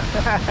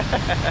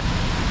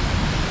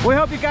 We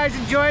hope you guys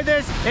enjoyed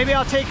this. Maybe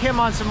I'll take him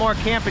on some more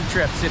camping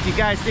trips if you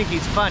guys think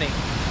he's funny.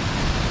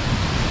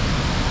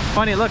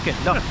 Funny looking.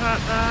 No.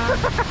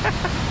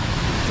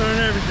 Learn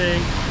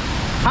everything.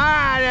 All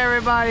right,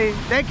 everybody.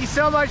 Thank you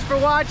so much for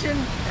watching.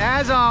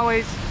 As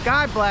always,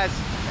 God bless,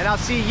 and I'll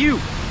see you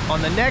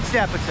on the next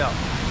episode.